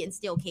don't see in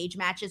steel cage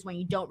matches, when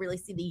you don't really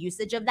see the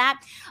usage of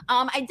that.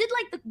 I did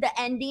like the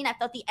ending. I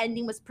thought the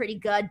ending was pretty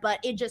good, but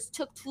it just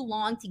took too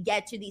long to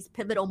get to these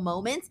pivotal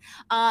moments.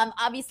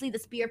 Obviously, the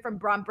spear from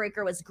Braun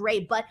Breaker was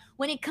great, but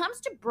when it comes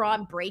to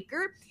Braun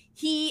Breaker,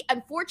 he,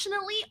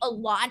 unfortunately, a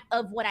lot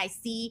of what I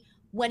see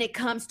when it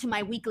comes to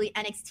my weekly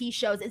NXT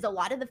shows is a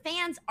lot of the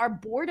fans are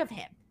bored of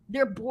him.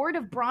 They're bored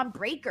of Braun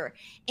Breaker.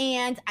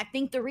 And I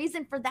think the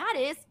reason for that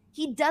is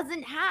he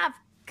doesn't have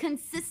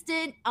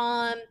consistent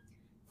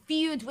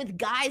feuds with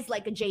guys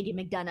like a JD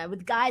McDonough,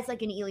 with guys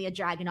like an Ilya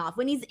Dragunov.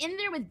 When he's in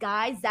there with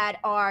guys that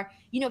are,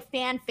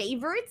 fan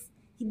favorites,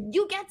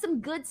 you get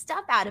some good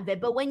stuff out of it.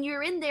 But when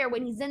he's in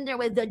there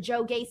with the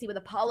Joe Gacy, with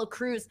Apollo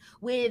Crews,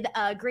 with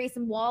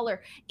Grayson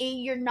Waller,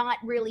 you're not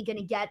really going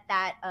to get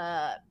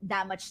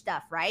that much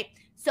stuff, right?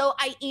 So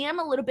I am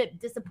a little bit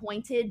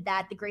disappointed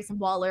that the Grayson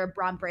Waller,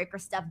 Braun Breaker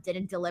stuff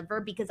didn't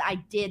deliver, because I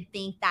did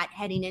think that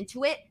heading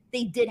into it,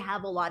 they did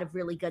have a lot of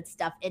really good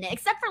stuff in it,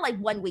 except for like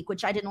 1 week,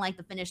 which I didn't like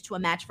the finish to a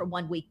match for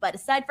 1 week. But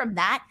aside from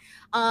that,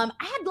 I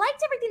had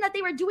liked everything that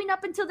they were doing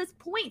up until this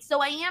point.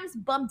 So I am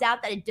bummed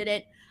out that it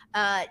didn't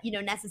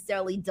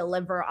necessarily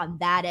deliver on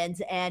that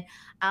end. And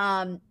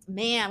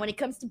man, when it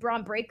comes to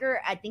Braun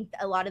Breaker, I think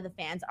a lot of the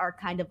fans are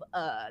kind of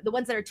the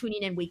ones that are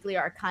tuning in weekly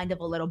are kind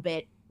of a little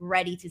bit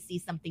ready to see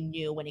something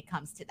new when it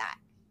comes to that.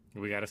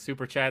 We got a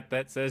super chat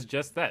that says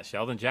just that.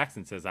 Sheldon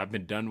Jackson says, I've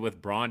been done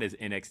with Braun as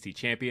NXT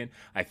champion.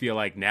 I feel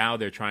like now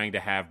they're trying to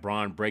have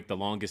Braun break the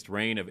longest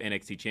reign of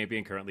NXT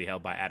champion, currently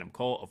held by Adam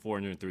Cole, of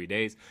 403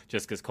 days,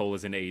 just because Cole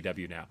is in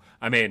AEW now.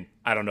 I mean,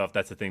 I don't know if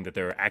that's the thing that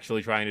they're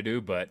actually trying to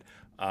do, but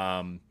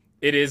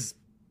it is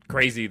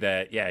crazy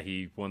that, yeah,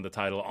 he won the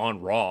title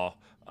on Raw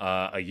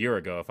a year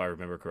ago, if I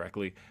remember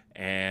correctly.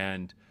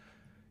 And,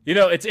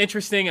 it's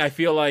interesting. I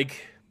feel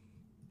like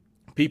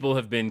people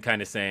have been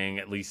kind of saying,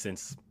 at least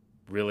since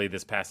really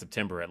this past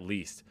September, at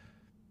least,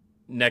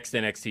 next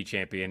NXT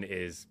champion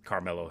is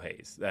Carmelo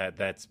Hayes.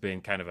 That's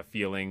been kind of a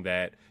feeling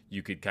that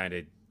you could kind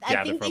of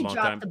gather for a long time. I think they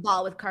dropped the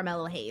ball with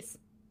Carmelo Hayes.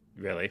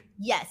 Really?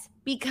 Yes,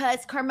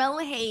 because Carmelo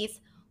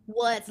Hayes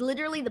was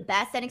literally the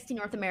best NXT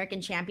North American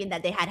champion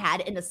that they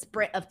had in a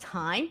sprint of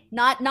time.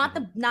 I'm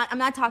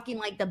not talking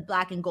like the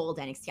black and gold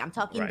NXT. I'm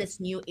talking this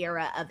new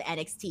era of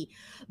NXT.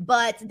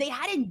 But they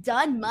hadn't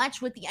done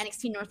much with the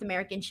NXT North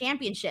American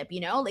Championship,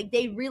 like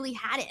they really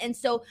hadn't. And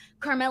so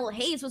Carmelo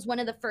Hayes was one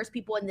of the first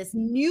people in this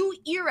new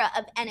era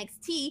of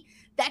NXT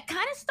that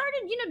kind of started,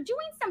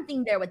 doing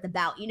something there with the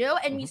belt,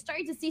 and you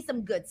started to see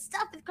some good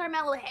stuff with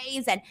Carmelo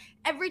Hayes, and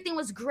everything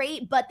was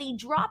great, but they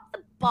dropped the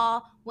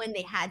ball when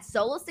they had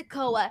Solo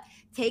Sikoa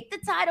take the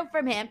title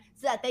from him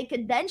so that they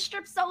could then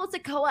strip Solo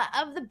Sikoa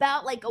of the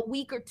belt like a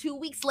week or 2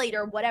 weeks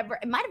later, whatever.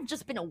 It might have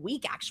just been a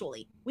week,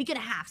 actually, week and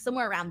a half,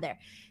 somewhere around there.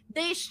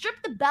 They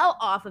stripped the belt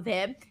off of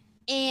him,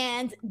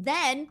 and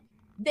then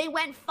they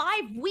went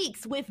 5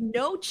 weeks with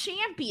no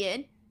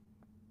champion,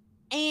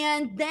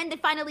 and then they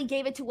finally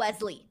gave it to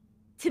Wesley.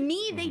 To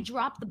me, they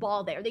dropped the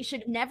ball there. They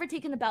should have never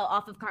taken the belt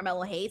off of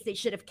Carmelo Hayes. They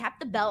should have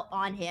kept the belt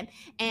on him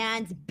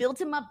and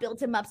built him up so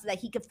that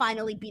he could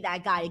finally be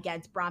that guy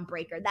against Braun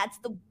Breaker. That's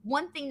the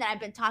one thing that I've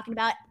been talking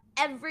about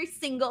every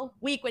single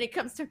week when it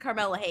comes to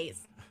Carmelo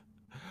Hayes.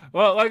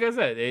 Well, like I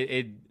said,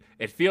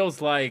 it feels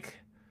like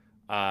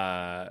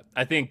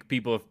I think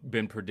people have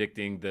been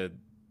predicting the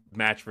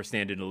match for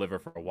Stand and Deliver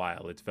for a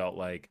while. It's felt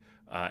like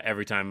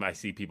every time I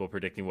see people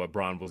predicting what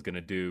Braun was going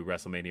to do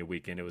WrestleMania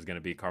weekend, it was going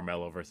to be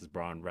Carmelo versus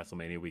Braun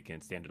WrestleMania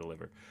weekend, Stand and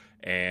Deliver.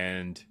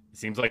 And it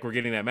seems like we're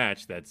getting that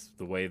match. That's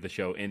the way the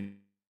show ended.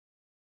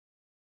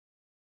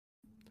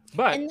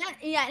 But and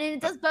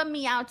it does bum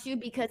me out too,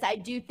 because I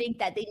do think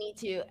that they need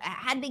to,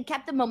 had they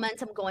kept the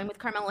momentum going with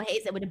Carmelo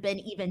Hayes, it would have been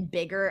even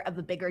bigger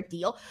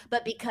deal.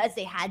 But because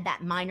they had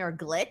that minor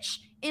glitch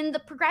in the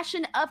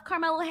progression of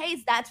Carmelo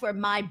Hayes, that's where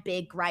my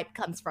big gripe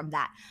comes from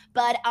that.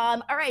 But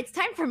all right, it's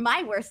time for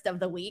my worst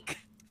of the week.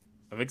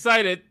 I'm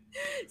excited.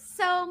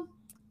 So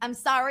I'm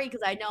sorry,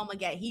 because I know I'm gonna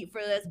get heat for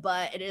this,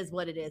 but it is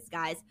what it is,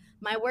 guys.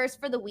 My worst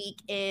for the week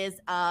is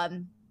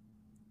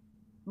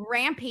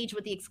Rampage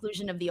with the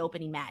exclusion of the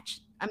opening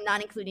match. I'm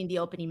not including the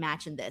opening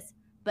match in this,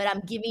 but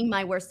I'm giving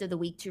my worst of the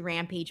week to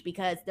Rampage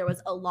because there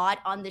was a lot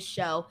on the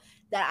show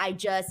that I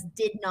just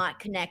did not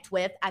connect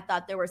with. I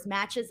thought there was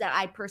matches that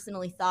I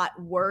personally thought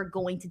were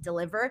going to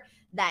deliver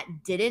that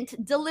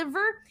didn't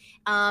deliver.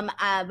 And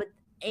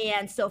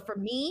so for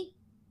me,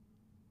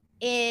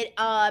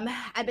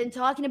 I've been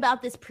talking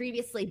about this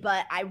previously,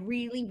 but I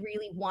really,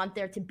 really want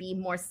there to be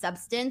more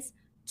substance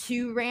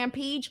to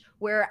Rampage,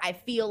 where I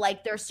feel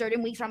like there's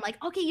certain weeks where I'm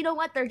like, okay, you know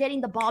what? They're getting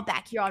the ball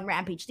back here on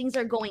Rampage. Things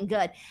are going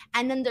good.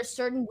 And then there's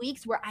certain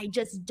weeks where I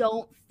just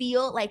don't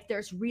feel like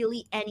there's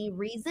really any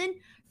reason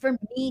for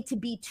me to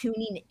be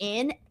tuning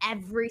in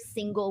every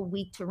single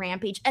week to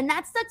Rampage. And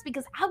that sucks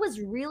because I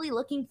was really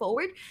looking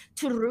forward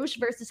to Rush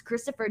versus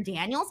Christopher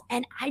Daniels,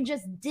 and I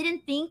just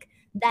didn't think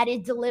that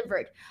it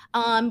delivered.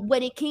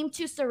 When it came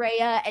to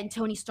Saraya and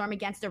Toni Storm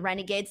against the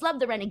Renegades, love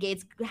the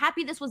Renegades.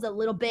 Happy this was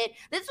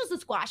a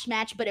squash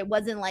match, but it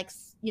wasn't like,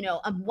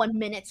 a 1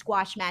 minute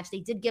squash match. They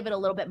did give it a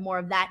little bit more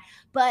of that,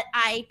 but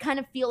I kind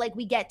of feel like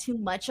we get too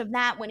much of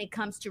that when it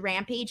comes to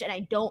Rampage, and I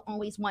don't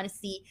always want to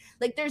see,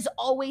 like, there's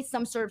always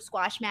some sort of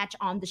squash match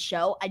on the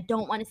show. I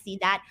don't want to see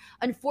that.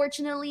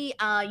 Unfortunately,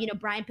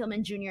 Brian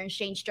Pillman Jr. and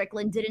Shane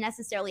Strickland didn't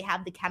necessarily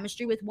have the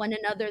chemistry with one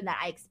another that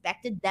I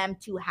expected them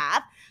to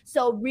have.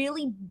 So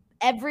really,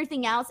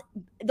 everything else,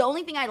 the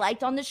only thing I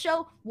liked on the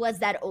show was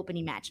that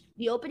opening match.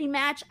 The opening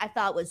match I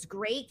thought was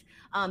great.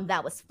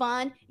 That was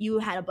fun. You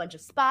had a bunch of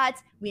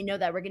spots. We know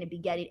that we're going to be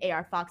getting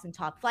AR Fox and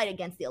Top Flight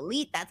against the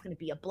Elite. That's going to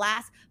be a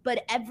blast.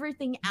 But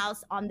everything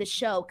else on the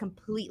show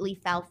completely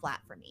fell flat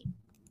for me.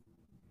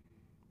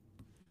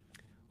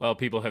 Well,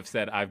 people have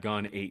said I've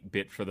gone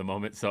 8-bit for the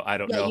moment, so I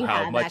don't know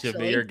how much of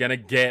it you're going to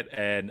get,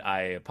 and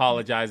I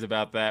apologize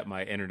about that.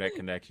 My internet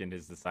connection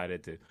has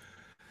decided to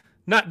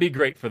not be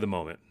great for the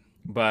moment.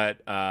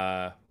 But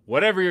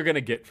whatever you're going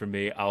to get from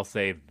me, I'll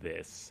say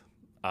this.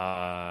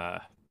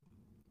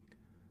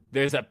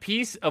 There's a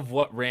piece of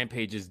what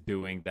Rampage is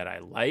doing that I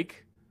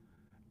like,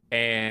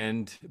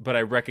 but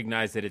I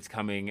recognize that it's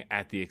coming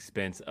at the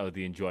expense of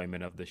the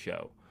enjoyment of the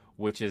show,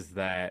 which is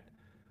that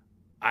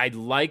I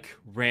like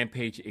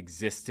Rampage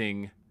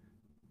existing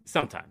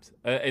sometimes.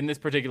 In this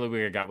particular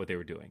week, I got what they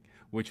were doing,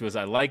 which was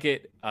I like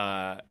it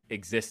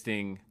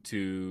existing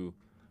to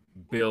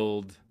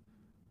build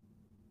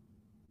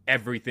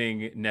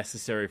everything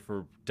necessary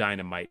for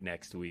Dynamite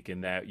next week,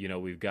 and that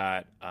we've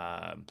got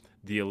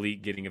the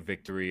Elite getting a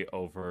victory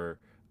over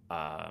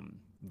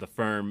the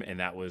Firm, and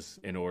that was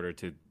in order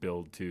to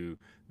build to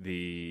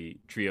the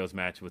trios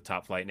match with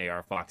Top Flight and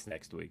AR Fox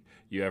next week.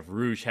 You have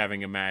Rouge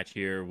having a match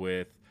here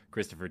with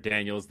Christopher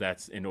Daniels.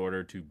 That's in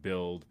order to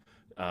build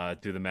to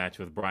the match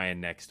with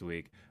Brian next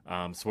week.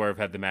 Swerve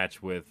had the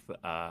match with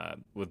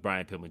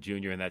Brian Pillman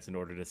Jr., and that's in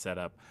order to set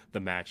up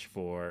the match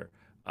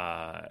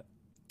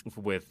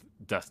with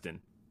Dustin,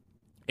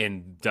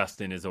 and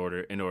Dustin is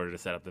in order to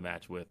set up the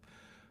match with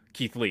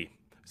Keith Lee.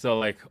 So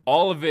like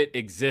all of it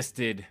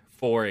existed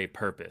for a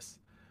purpose,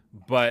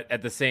 but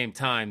at the same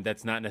time,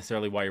 that's not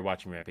necessarily why you're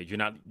watching Rampage. You're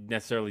not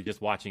necessarily just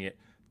watching it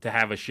to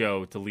have a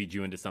show to lead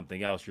you into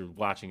something else. You're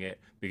watching it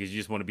because you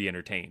just want to be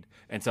entertained.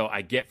 And so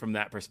I get from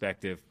that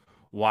perspective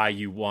why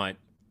you want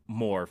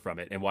more from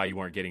it and why you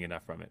weren't getting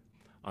enough from it.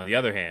 On the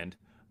other hand,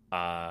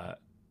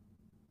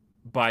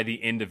 by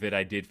the end of it,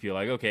 I did feel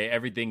like, okay,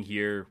 everything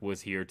here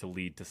was here to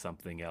lead to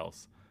something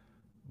else.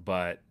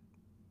 But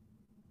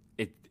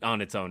it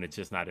on its own, it's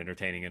just not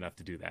entertaining enough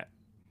to do that.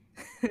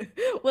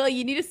 Well,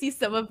 you need to see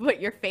some of what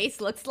your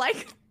face looks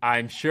like.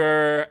 I'm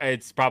sure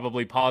it's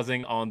probably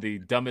pausing on the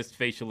dumbest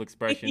facial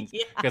expressions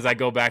Yeah. because I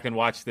go back and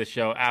watch this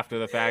show after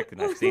the fact,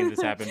 and I've seen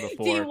this happen Do you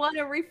before. want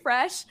to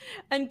refresh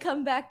and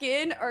come back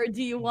in, or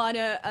do you want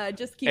to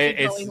just keep it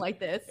going It's like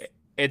this?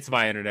 it's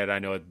my internet. I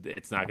know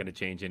it's not going to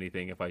change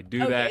anything if I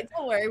do Okay, that.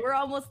 don't worry. We're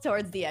almost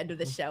towards the end of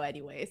the show,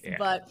 anyways. Yeah,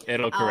 But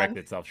it'll correct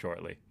itself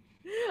shortly.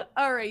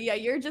 all right, yeah,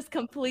 you're just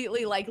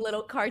completely like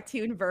little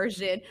cartoon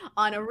version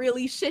on a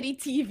really shitty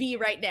TV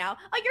right now.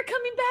 Oh, you're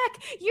coming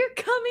back. You're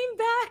coming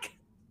back.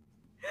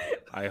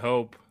 I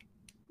hope.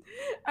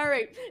 All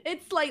right,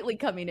 it's slightly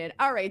coming in.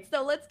 All right,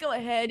 so let's go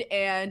ahead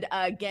and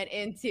get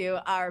into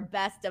our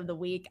best of the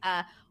week.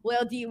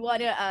 Will, do you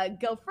want to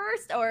go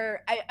first,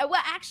 or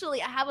well,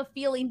 actually, I have a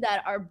feeling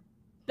that our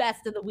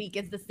best of the week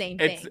is the same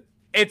It's thing.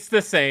 it's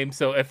the same.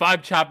 So if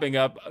I'm chopping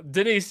up,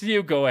 Denise,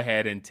 you go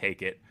ahead and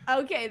take it.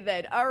 Okay,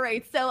 then. All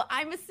right. So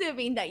I'm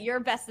assuming that your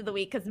best of the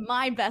week, because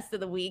my best of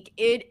the week,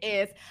 it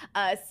is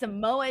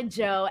Samoa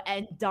Joe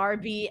and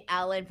Darby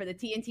Allin for the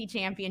TNT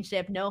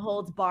Championship, no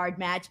holds barred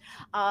match.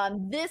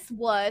 This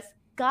was.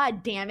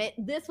 God damn it.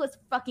 This was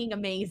fucking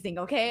amazing.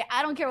 Okay.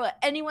 I don't care what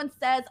anyone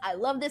says. I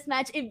love this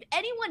match. If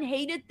anyone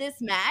hated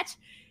this match,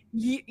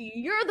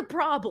 you're the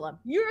problem.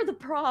 You're the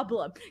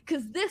problem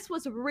because this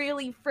was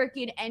really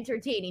freaking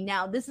entertaining.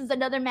 Now, this is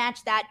another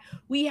match that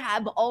we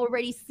have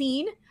already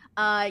seen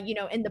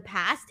in the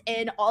past,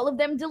 and all of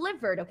them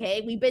delivered.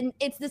 Okay,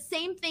 it's the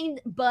same thing,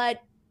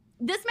 but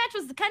this match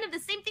was kind of the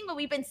same thing that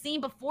we've been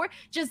seeing before,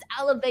 just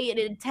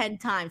elevated 10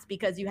 times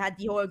because you had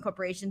the whole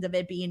incorporations of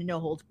it being no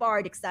holds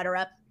barred,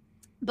 etc.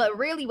 But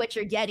really, what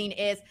you're getting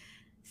is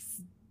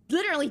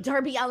literally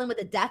Darby Allin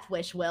with a death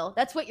wish, Will.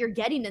 That's what you're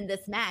getting in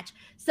this match.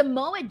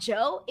 Samoa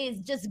Joe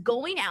is just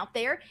going out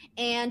there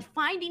and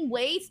finding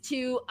ways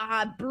to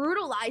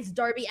brutalize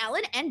Darby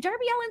Allin, and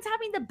Darby Allin's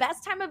having the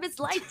best time of his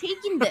life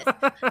taking this.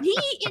 He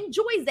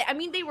enjoys it. I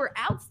mean, they were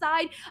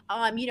outside,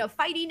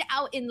 fighting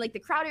out in like the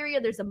crowd area.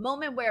 There's a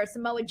moment where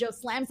Samoa Joe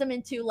slams him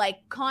into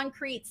like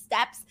concrete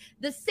steps,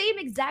 the same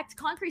exact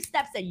concrete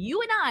steps that you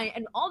and I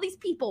and all these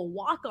people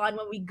walk on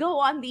when we go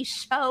on these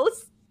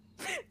shows.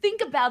 Think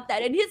about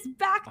that. And his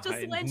back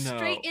just went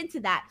straight into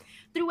that.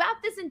 Throughout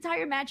this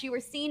entire match, you were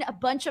seeing a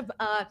bunch of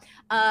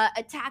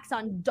attacks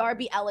on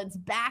Darby Allin's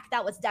back.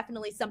 That was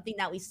definitely something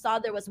that we saw.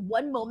 There was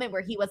one moment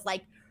where he was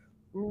like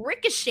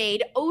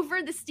ricocheted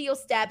over the steel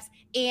steps,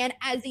 and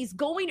as he's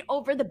going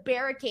over the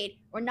barricade,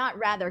 or not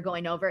rather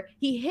going over,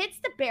 he hits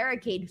the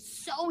barricade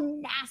so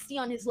nasty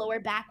on his lower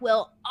back,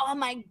 Will. Oh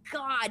my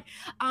God.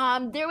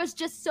 There was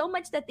just so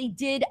much that they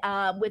did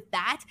with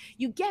that.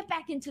 You get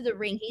back into the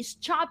ring, he's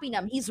chopping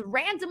him, he's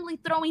randomly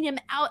throwing him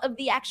out of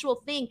the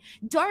actual thing.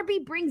 Darby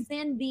brings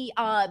in the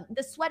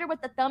sweater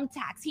with the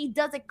thumbtacks. He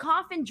does a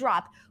coffin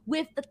drop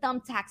with the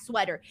thumbtack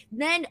sweater.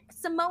 Then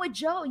Samoa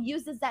Joe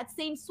uses that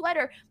same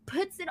sweater,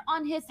 puts it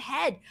on his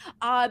head.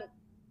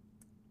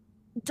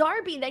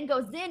 Darby then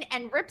goes in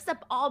and rips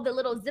up all the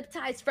little zip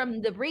ties from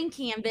the ring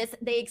canvas.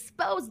 They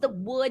expose the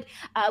wood.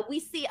 We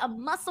see a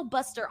muscle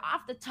buster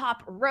off the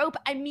top rope.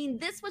 I mean,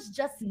 this was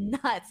just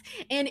nuts.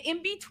 And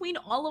in between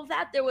all of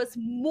that, there was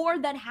more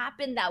that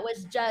happened that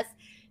was just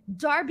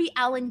Darby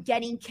Allin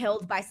getting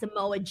killed by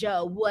Samoa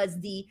Joe was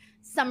the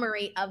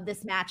summary of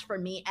this match for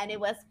me. And it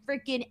was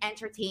freaking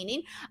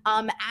entertaining.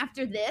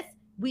 After this,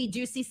 we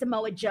do see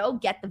Samoa Joe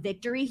get the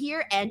victory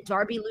here, and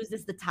Darby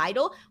loses the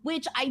title,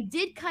 which I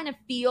did kind of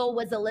feel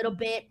was I'm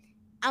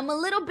a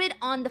little bit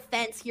on the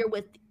fence here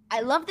with, I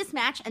love this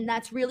match, and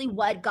that's really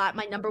what got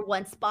my number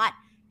one spot.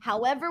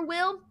 However,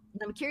 Will,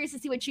 I'm curious to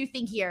see what you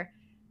think here.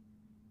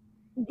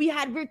 We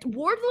had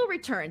Wardlow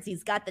returns.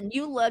 He's got the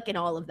new look and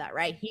all of that,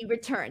 right? He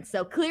returns.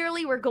 So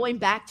clearly we're going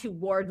back to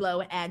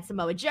Wardlow and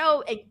Samoa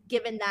Joe. And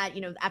given that,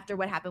 after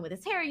what happened with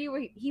his hair,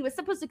 he was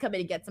supposed to come in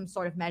and get some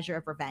sort of measure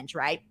of revenge,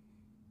 right?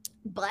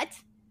 But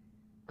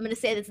I'm going to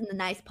say this in the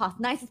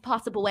nicest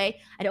possible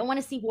way. I don't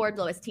want to see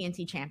Wardlow as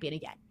TNT champion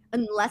again,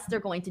 unless they're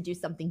going to do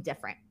something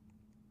different.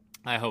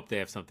 I hope they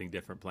have something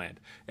different planned.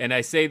 And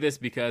I say this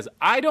because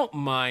I don't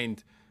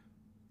mind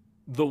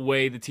the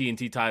way the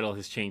TNT title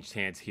has changed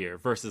hands here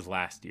versus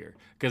last year,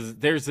 because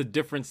there's a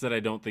difference that I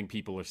don't think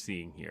people are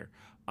seeing here.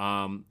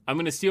 I'm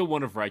going to steal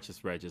one of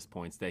Righteous Reg's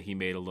points that he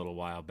made a little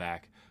while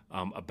back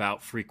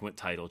about frequent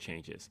title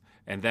changes.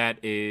 And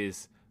that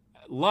is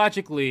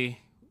logically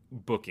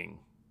booking.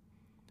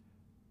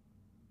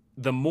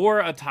 The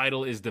more a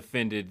title is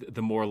defended,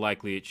 the more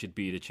likely it should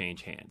be to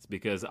change hands.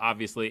 Because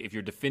obviously, if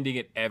you're defending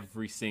it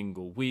every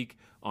single week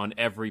on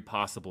every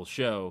possible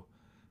show,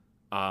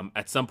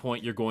 at some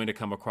point you're going to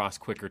come across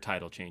quicker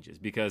title changes.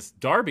 Because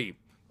Darby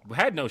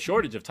had no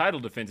shortage of title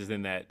defenses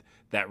in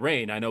that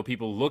reign. I know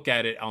people look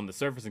at it on the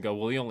surface and go,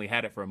 well, he only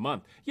had it for a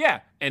month.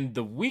 Yeah, and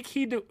the week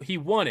he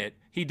won it,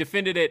 he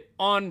defended it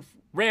on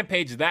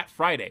Rampage that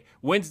Friday,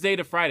 Wednesday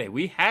to Friday.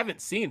 We haven't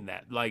seen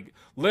that. Like,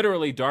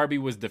 literally, Darby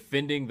was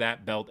defending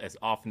that belt as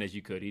often as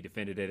you could. He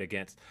defended it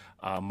against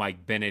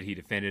Mike Bennett. He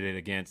defended it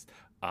against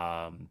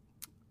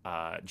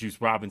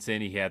Juice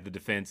Robinson. He had the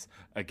defense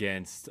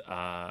against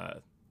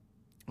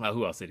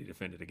who else did he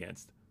defend it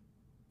against?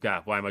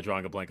 God, why am I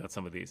drawing a blank on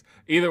some of these?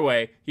 Either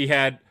way, he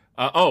had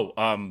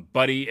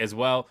Buddy as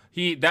well.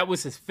 That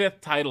was his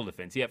 5th title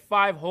defense. He had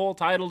 5 whole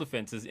title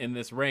defenses in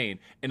this reign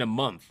in a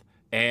month.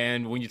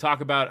 And when you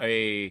talk about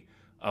a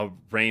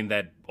reign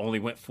that only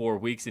went 4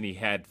 weeks and he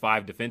had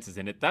 5 defenses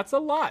in it, that's a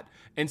lot.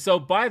 And so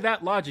by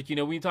that logic,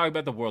 when you talk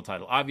about the world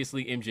title,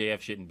 obviously MJF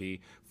shouldn't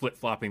be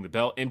flip-flopping the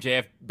belt.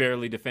 MJF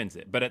barely defends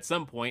it. But at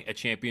some point, a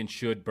champion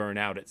should burn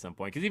out at some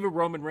point. Because even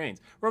Roman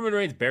Reigns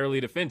barely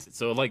defends it.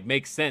 So it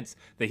makes sense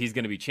that he's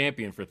going to be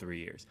champion for 3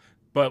 years.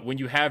 But when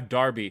you have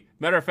Darby,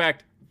 matter of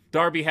fact,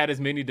 Darby had as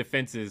many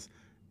defenses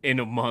in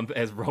a month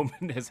as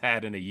Roman has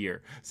had in a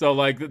year.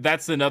 So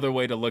that's another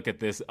way to look at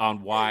this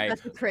on why.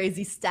 That's a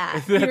crazy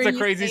stat. That's a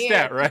crazy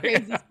stat, right?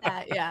 Crazy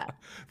stat, yeah.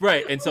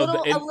 Right. And so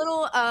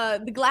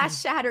the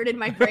glass shattered in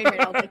my brain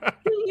right now.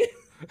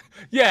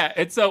 Yeah.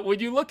 And so when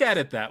you look at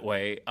it that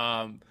way,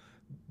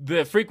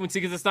 the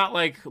frequency, because it's not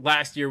like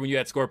last year when you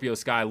had Scorpio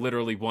Sky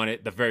literally won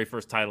it. The very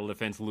first title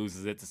defense,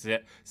 loses it to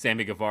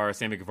Sammy Guevara.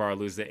 Sammy Guevara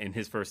loses it in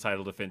his first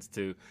title defense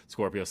to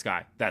Scorpio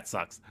Sky. That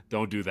sucks.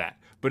 Don't do that.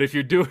 But if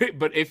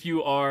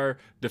you are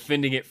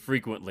defending it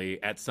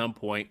frequently, at some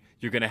point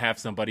you're going to have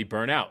somebody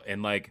burn out.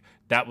 And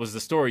that was the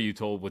story you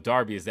told with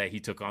Darby, is that he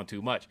took on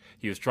too much.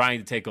 He was trying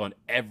to take on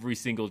every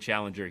single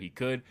challenger he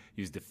could.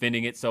 He was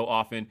defending it so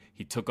often.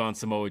 He took on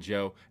Samoa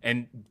Joe.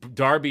 And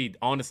Darby,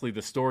 honestly,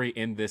 the story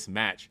in this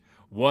match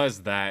was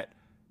that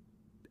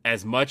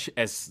as much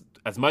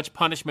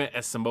punishment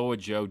as Samoa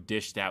Joe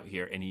dished out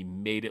here, and he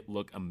made it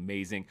look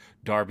amazing,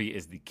 Darby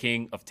is the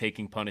king of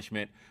taking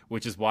punishment,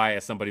 which is why,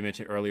 as somebody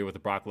mentioned earlier with the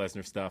Brock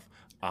Lesnar stuff,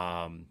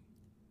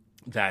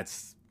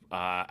 that's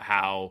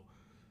how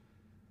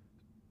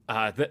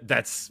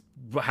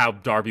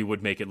Darby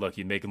would make it look.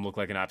 He'd make him look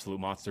like an absolute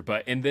monster.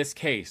 But in this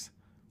case,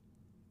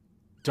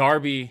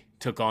 Darby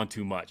took on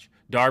too much.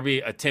 Darby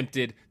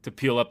attempted to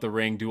peel up the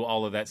ring, do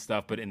all of that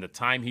stuff, but in the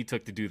time he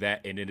took to do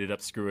that, it ended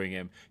up screwing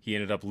him. He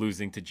ended up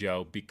losing to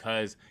Joe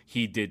because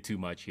he did too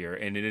much here,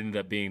 and it ended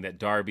up being that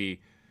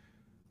Darby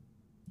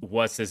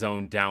was his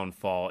own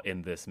downfall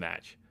in this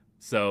match.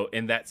 So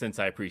in that sense,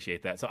 I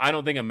appreciate that. So I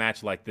don't think a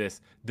match like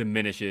this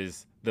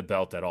diminishes the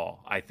belt at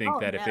all. I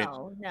think I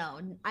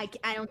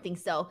don't think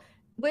so.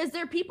 Was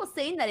there people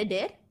saying that it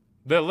did?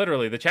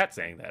 Literally, the chat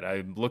saying that.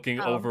 I'm looking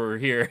over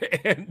here,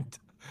 and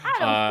I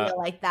don't feel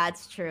like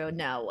that's true.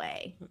 No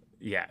way.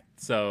 Yeah.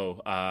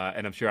 So,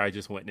 and I'm sure I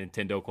just went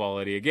Nintendo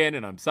quality again,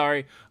 and I'm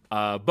sorry.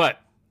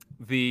 But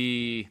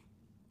either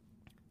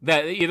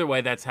way,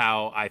 that's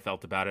how I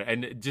felt about it.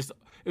 And it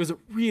was a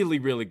really,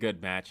 really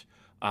good match.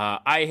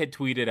 I had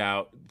tweeted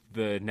out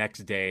the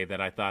next day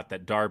that I thought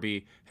that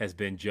Darby has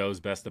been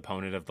Joe's best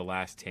opponent of the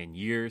last 10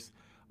 years.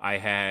 I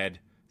had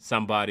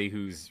somebody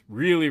who's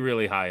really,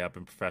 really high up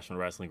in professional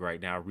wrestling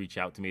right now reach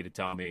out to me to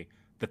tell me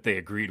that they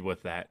agreed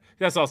with that.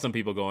 I saw some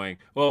people going,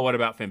 well, what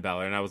about Finn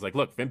Balor? And I was like,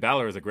 look, Finn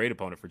Balor is a great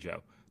opponent for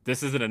Joe.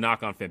 This isn't a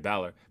knock on Finn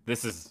Balor.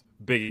 This is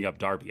bigging up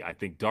Darby. I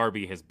think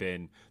Darby has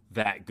been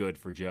that good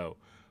for Joe.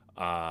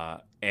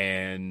 But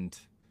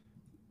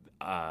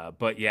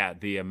yeah,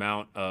 the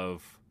amount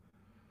of,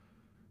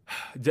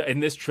 in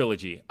this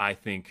trilogy, I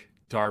think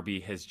Darby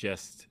has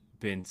just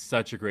been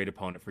such a great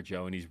opponent for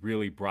Joe, and he's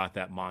really brought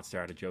that monster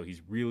out of Joe.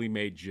 He's really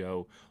made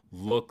Joe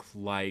look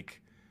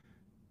like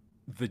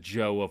the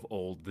Joe of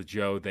old, the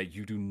Joe that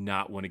you do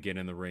not want to get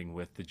in the ring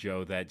with, the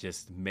Joe that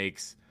just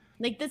makes...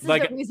 this is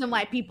the reason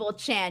why people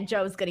chant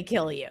Joe's going to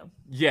kill you.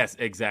 Yes,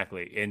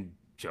 exactly. And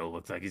Joe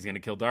looks like he's going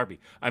to kill Darby.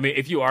 I mean,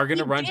 if you are going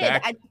to run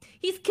back...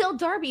 he's killed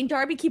Darby, and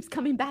Darby keeps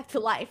coming back to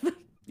life.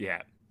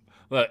 Yeah.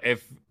 Look,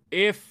 if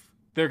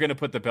they're going to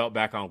put the belt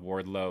back on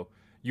Wardlow,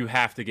 you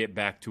have to get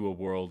back to a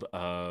world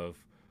of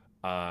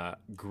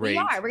great...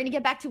 We're going to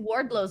get back to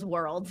Wardlow's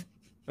world.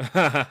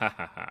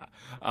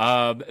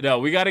 No,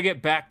 we got to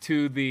get back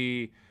to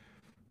the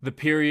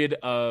period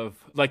of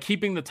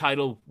keeping the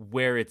title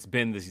where it's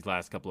been these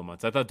last couple of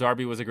months. I thought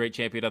Darby was a great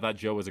champion. I thought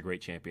Joe was a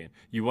great champion.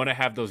 You want to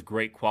have those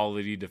great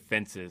quality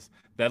defenses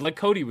that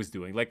Cody was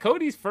doing.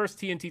 Cody's first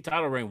TNT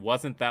title reign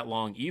wasn't that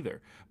long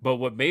either. But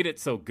what made it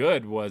so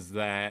good was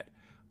that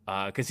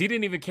because he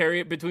didn't even carry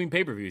it between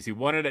pay-per-views. He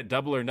won it at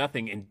Double or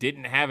Nothing and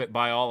didn't have it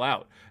by All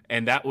Out.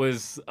 And that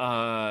was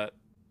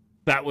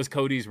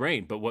Cody's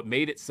reign. But what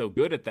made it so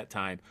good at that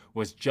time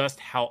was just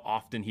how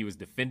often he was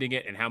defending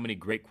it and how many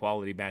great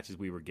quality matches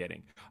we were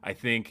getting. I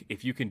think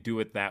if you can do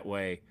it that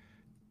way,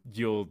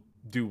 you'll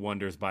do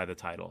wonders by the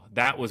title.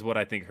 That was what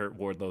I think hurt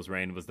Wardlow's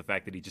reign, was the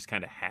fact that he just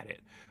kind of had it.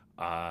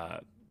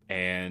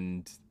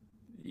 And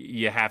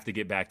you have to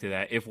get back to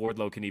that. If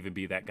Wardlow can even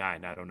be that guy,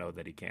 and I don't know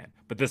that he can.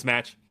 But this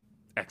match,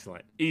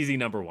 excellent. Easy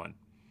number one.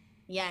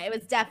 Yeah, it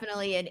was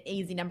definitely an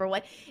easy number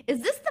one.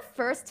 Is this the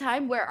first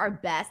time where our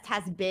best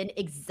has been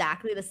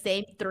exactly the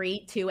same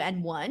 3, 2,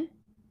 and 1?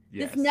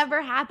 Yes. This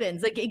never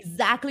happens.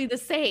 Exactly the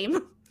same.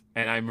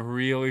 And I'm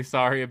really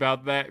sorry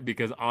about that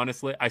because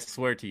honestly, I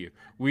swear to you,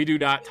 we do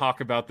not talk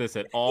about this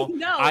at all.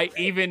 No,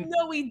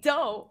 we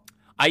don't.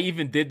 I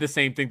even did the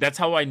same thing. That's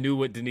how I knew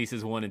what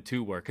Denise's 1 and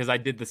 2 were, because I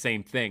did the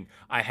same thing.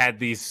 I had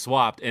these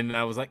swapped, and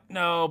I was like,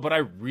 no, but I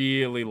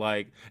really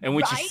like. And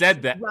when she Right?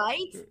 said that,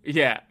 Right?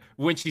 yeah,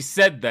 when she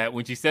said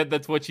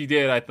that's what she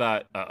did, I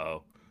thought,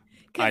 uh-oh,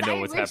 Because I know I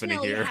what's happening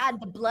originally here. had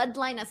the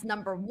bloodline as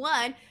number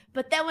one,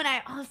 but then when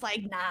I was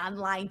like, nah, I'm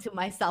lying to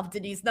myself,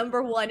 Denise.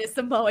 Number one is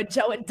Samoa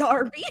Joe and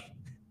Darby.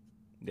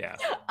 Yeah.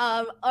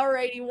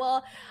 Alrighty,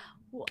 well,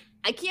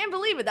 I can't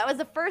believe it. That was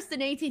the first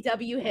in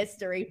ATW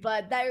history,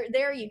 but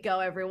there you go,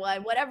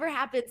 everyone. Whatever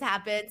happens,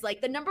 happens.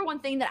 Like the number one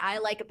thing that I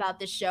like about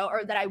this show,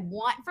 or that I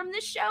want from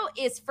this show,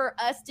 is for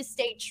us to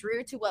stay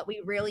true to what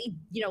we really,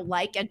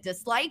 like and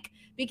dislike.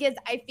 Because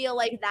I feel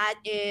like that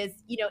is,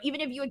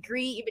 even if you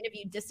agree, even if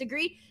you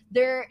disagree,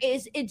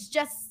 it's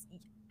just,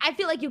 I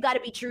feel like you got to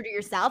be true to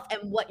yourself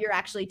and what you're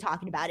actually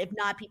talking about. If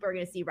not, people are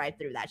going to see right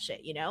through that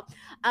shit,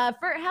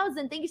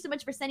 Ferhausen, thank you so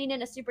much for sending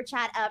in a super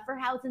chat.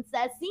 Ferhausen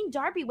says, seeing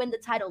Darby win the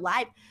title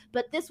live,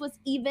 but this was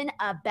even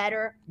a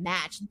better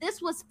match.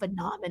 This was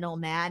phenomenal,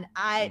 man.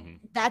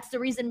 That's the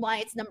reason why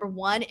it's number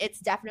one. It's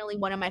definitely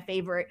one of my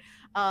favorite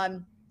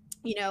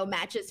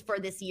matches for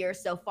this year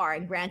so far.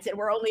 And granted,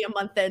 we're only a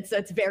month in, so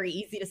it's very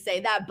easy to say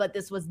that, but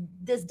this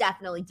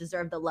definitely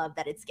deserved the love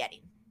that it's getting.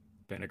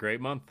 Been a great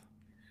month.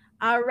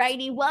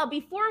 Alrighty, well,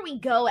 before we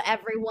go,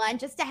 everyone,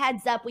 just a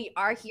heads up, we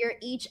are here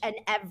each and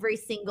every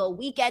single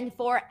weekend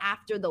for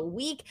After the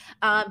Week.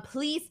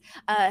 Please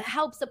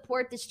help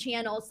support this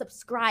channel.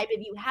 Subscribe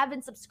if you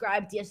haven't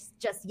subscribed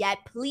just yet.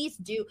 Please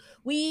do.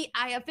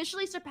 I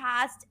officially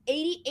surpassed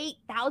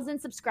 88,000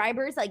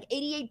 subscribers, like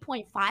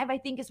 88.5, I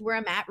think is where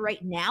I'm at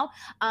right now.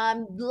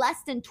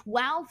 Less than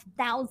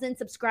 12,000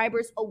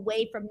 subscribers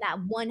away from that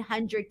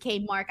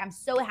 100K mark. I'm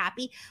so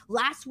happy.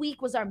 Last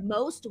week was our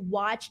most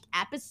watched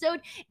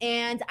episode,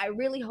 and I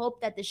really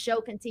hope that the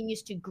show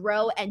continues to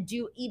grow and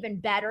do even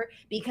better,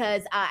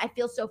 because I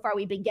feel so far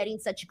we've been getting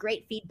such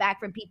great feedback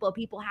from people.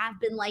 People have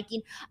been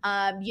liking,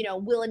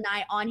 Will and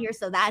I on here,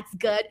 so that's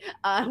good.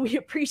 We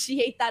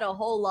appreciate that a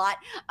whole lot.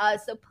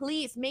 So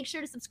please make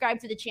sure to subscribe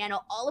to the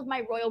channel. All of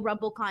my Royal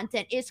Rumble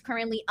content is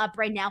currently up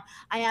right now.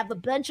 I have a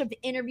bunch of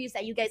interviews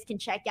that you guys can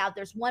check out.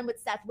 There's one with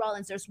Seth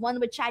Rollins. There's one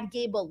with Chad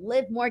Gable,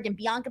 Liv Morgan,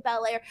 Bianca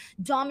Belair,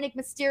 Dominic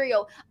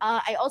Mysterio.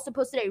 I also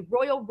posted a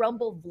Royal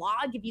Rumble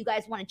vlog if you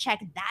guys want to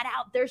check that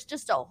out. There's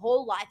just a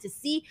whole lot to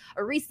see.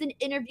 A recent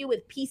interview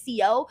with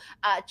PCO.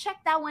 Check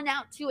that one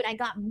out too. And I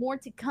got more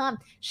to come.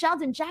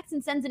 Sheldon Jackson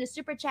sends in a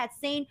super chat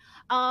saying,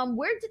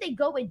 where do they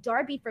go with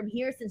Darby from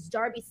here, since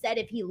Darby said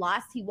if he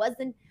lost, he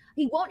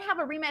won't have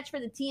a rematch for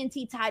the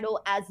TNT title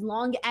as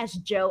long as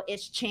Joe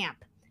is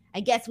champ. I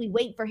guess we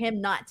wait for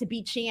him not to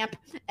be champ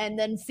and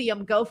then see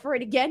him go for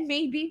it again,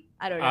 maybe.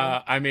 I don't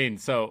know.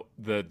 So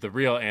the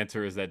real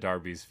answer is that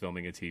Darby's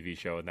filming a TV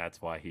show, and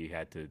that's why he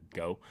had to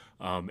go.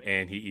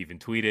 And he even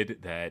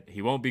tweeted that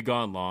he won't be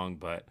gone long,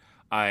 but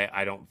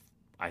I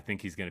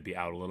think he's going to be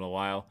out a little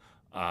while.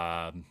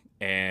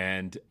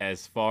 And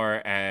as far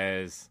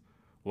as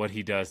what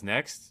he does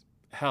next,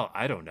 hell,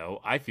 I don't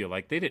know. I feel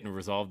like they didn't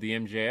resolve the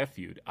MJF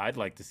feud. I'd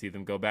like to see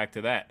them go back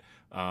to that.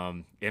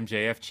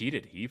 MJF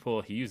cheated. He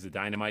used the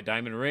Dynamite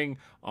Diamond Ring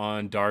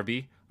on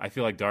Darby. I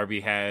feel like Darby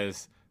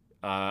has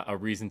a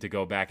reason to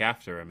go back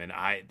after him, and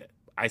I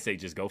say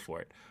just go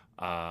for it.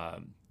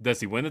 Does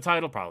he win the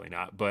title? Probably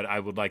not, but I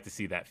would like to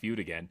see that feud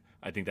again.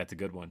 I think that's a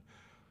good one.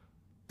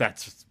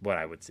 That's what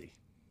I would see.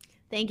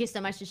 Thank you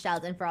so much to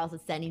Sheldon for also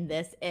sending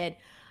this in.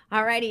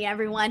 Alrighty,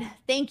 everyone.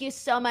 Thank you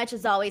so much,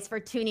 as always, for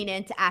tuning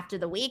in to After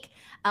the Week.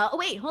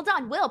 Wait, hold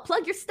on. Will,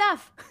 plug your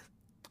stuff.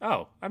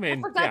 Oh, I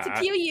forgot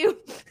to cue you.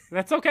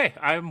 That's okay.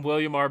 I'm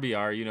William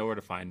RBR. You know where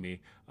to find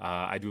me.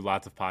 I do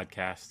lots of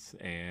podcasts,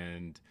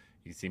 and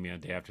you can see me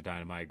on Day After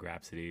Dynamite,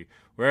 Grapsity,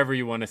 wherever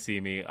you want to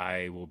see me.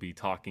 I will be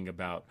talking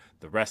about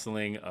the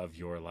wrestling of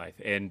your life.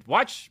 And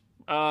watch,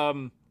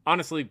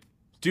 honestly,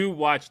 do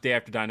watch Day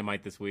After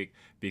Dynamite this week,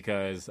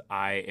 because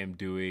I am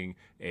doing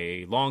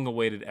a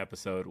long-awaited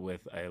episode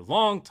with a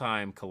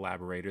long-time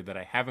collaborator that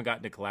I haven't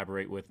gotten to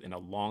collaborate with in a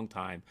long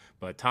time.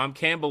 But Tom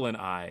Campbell and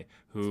I,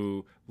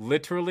 who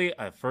literally,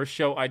 a first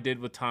show I did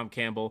with Tom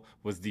Campbell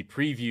was the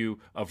preview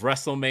of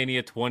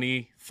WrestleMania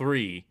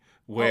 23.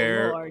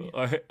 Where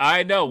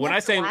I know when I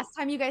say last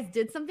time you guys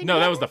did something no,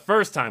 together? that was the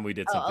first time we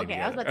did something okay.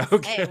 together. I was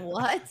about to say,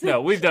 what?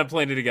 No, we've done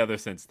plenty together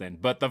since then.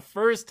 But the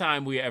first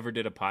time we ever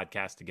did a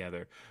podcast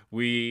together,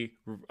 we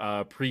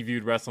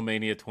previewed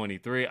WrestleMania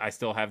 23. I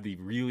still have the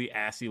really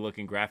assy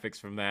looking graphics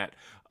from that.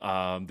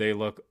 They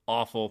look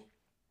awful,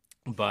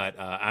 but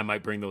I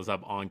might bring those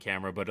up on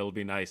camera. But it'll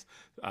be nice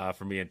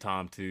for me and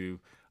Tom to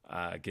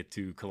get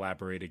to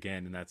collaborate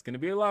again, and that's going to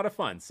be a lot of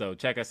fun. So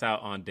check us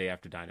out on Day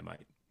After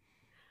Dynamite.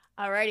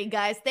 Alrighty,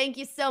 guys. Thank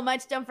you so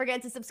much. Don't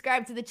forget to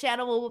subscribe to the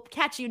channel. We'll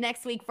catch you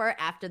next week for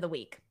After the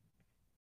Week.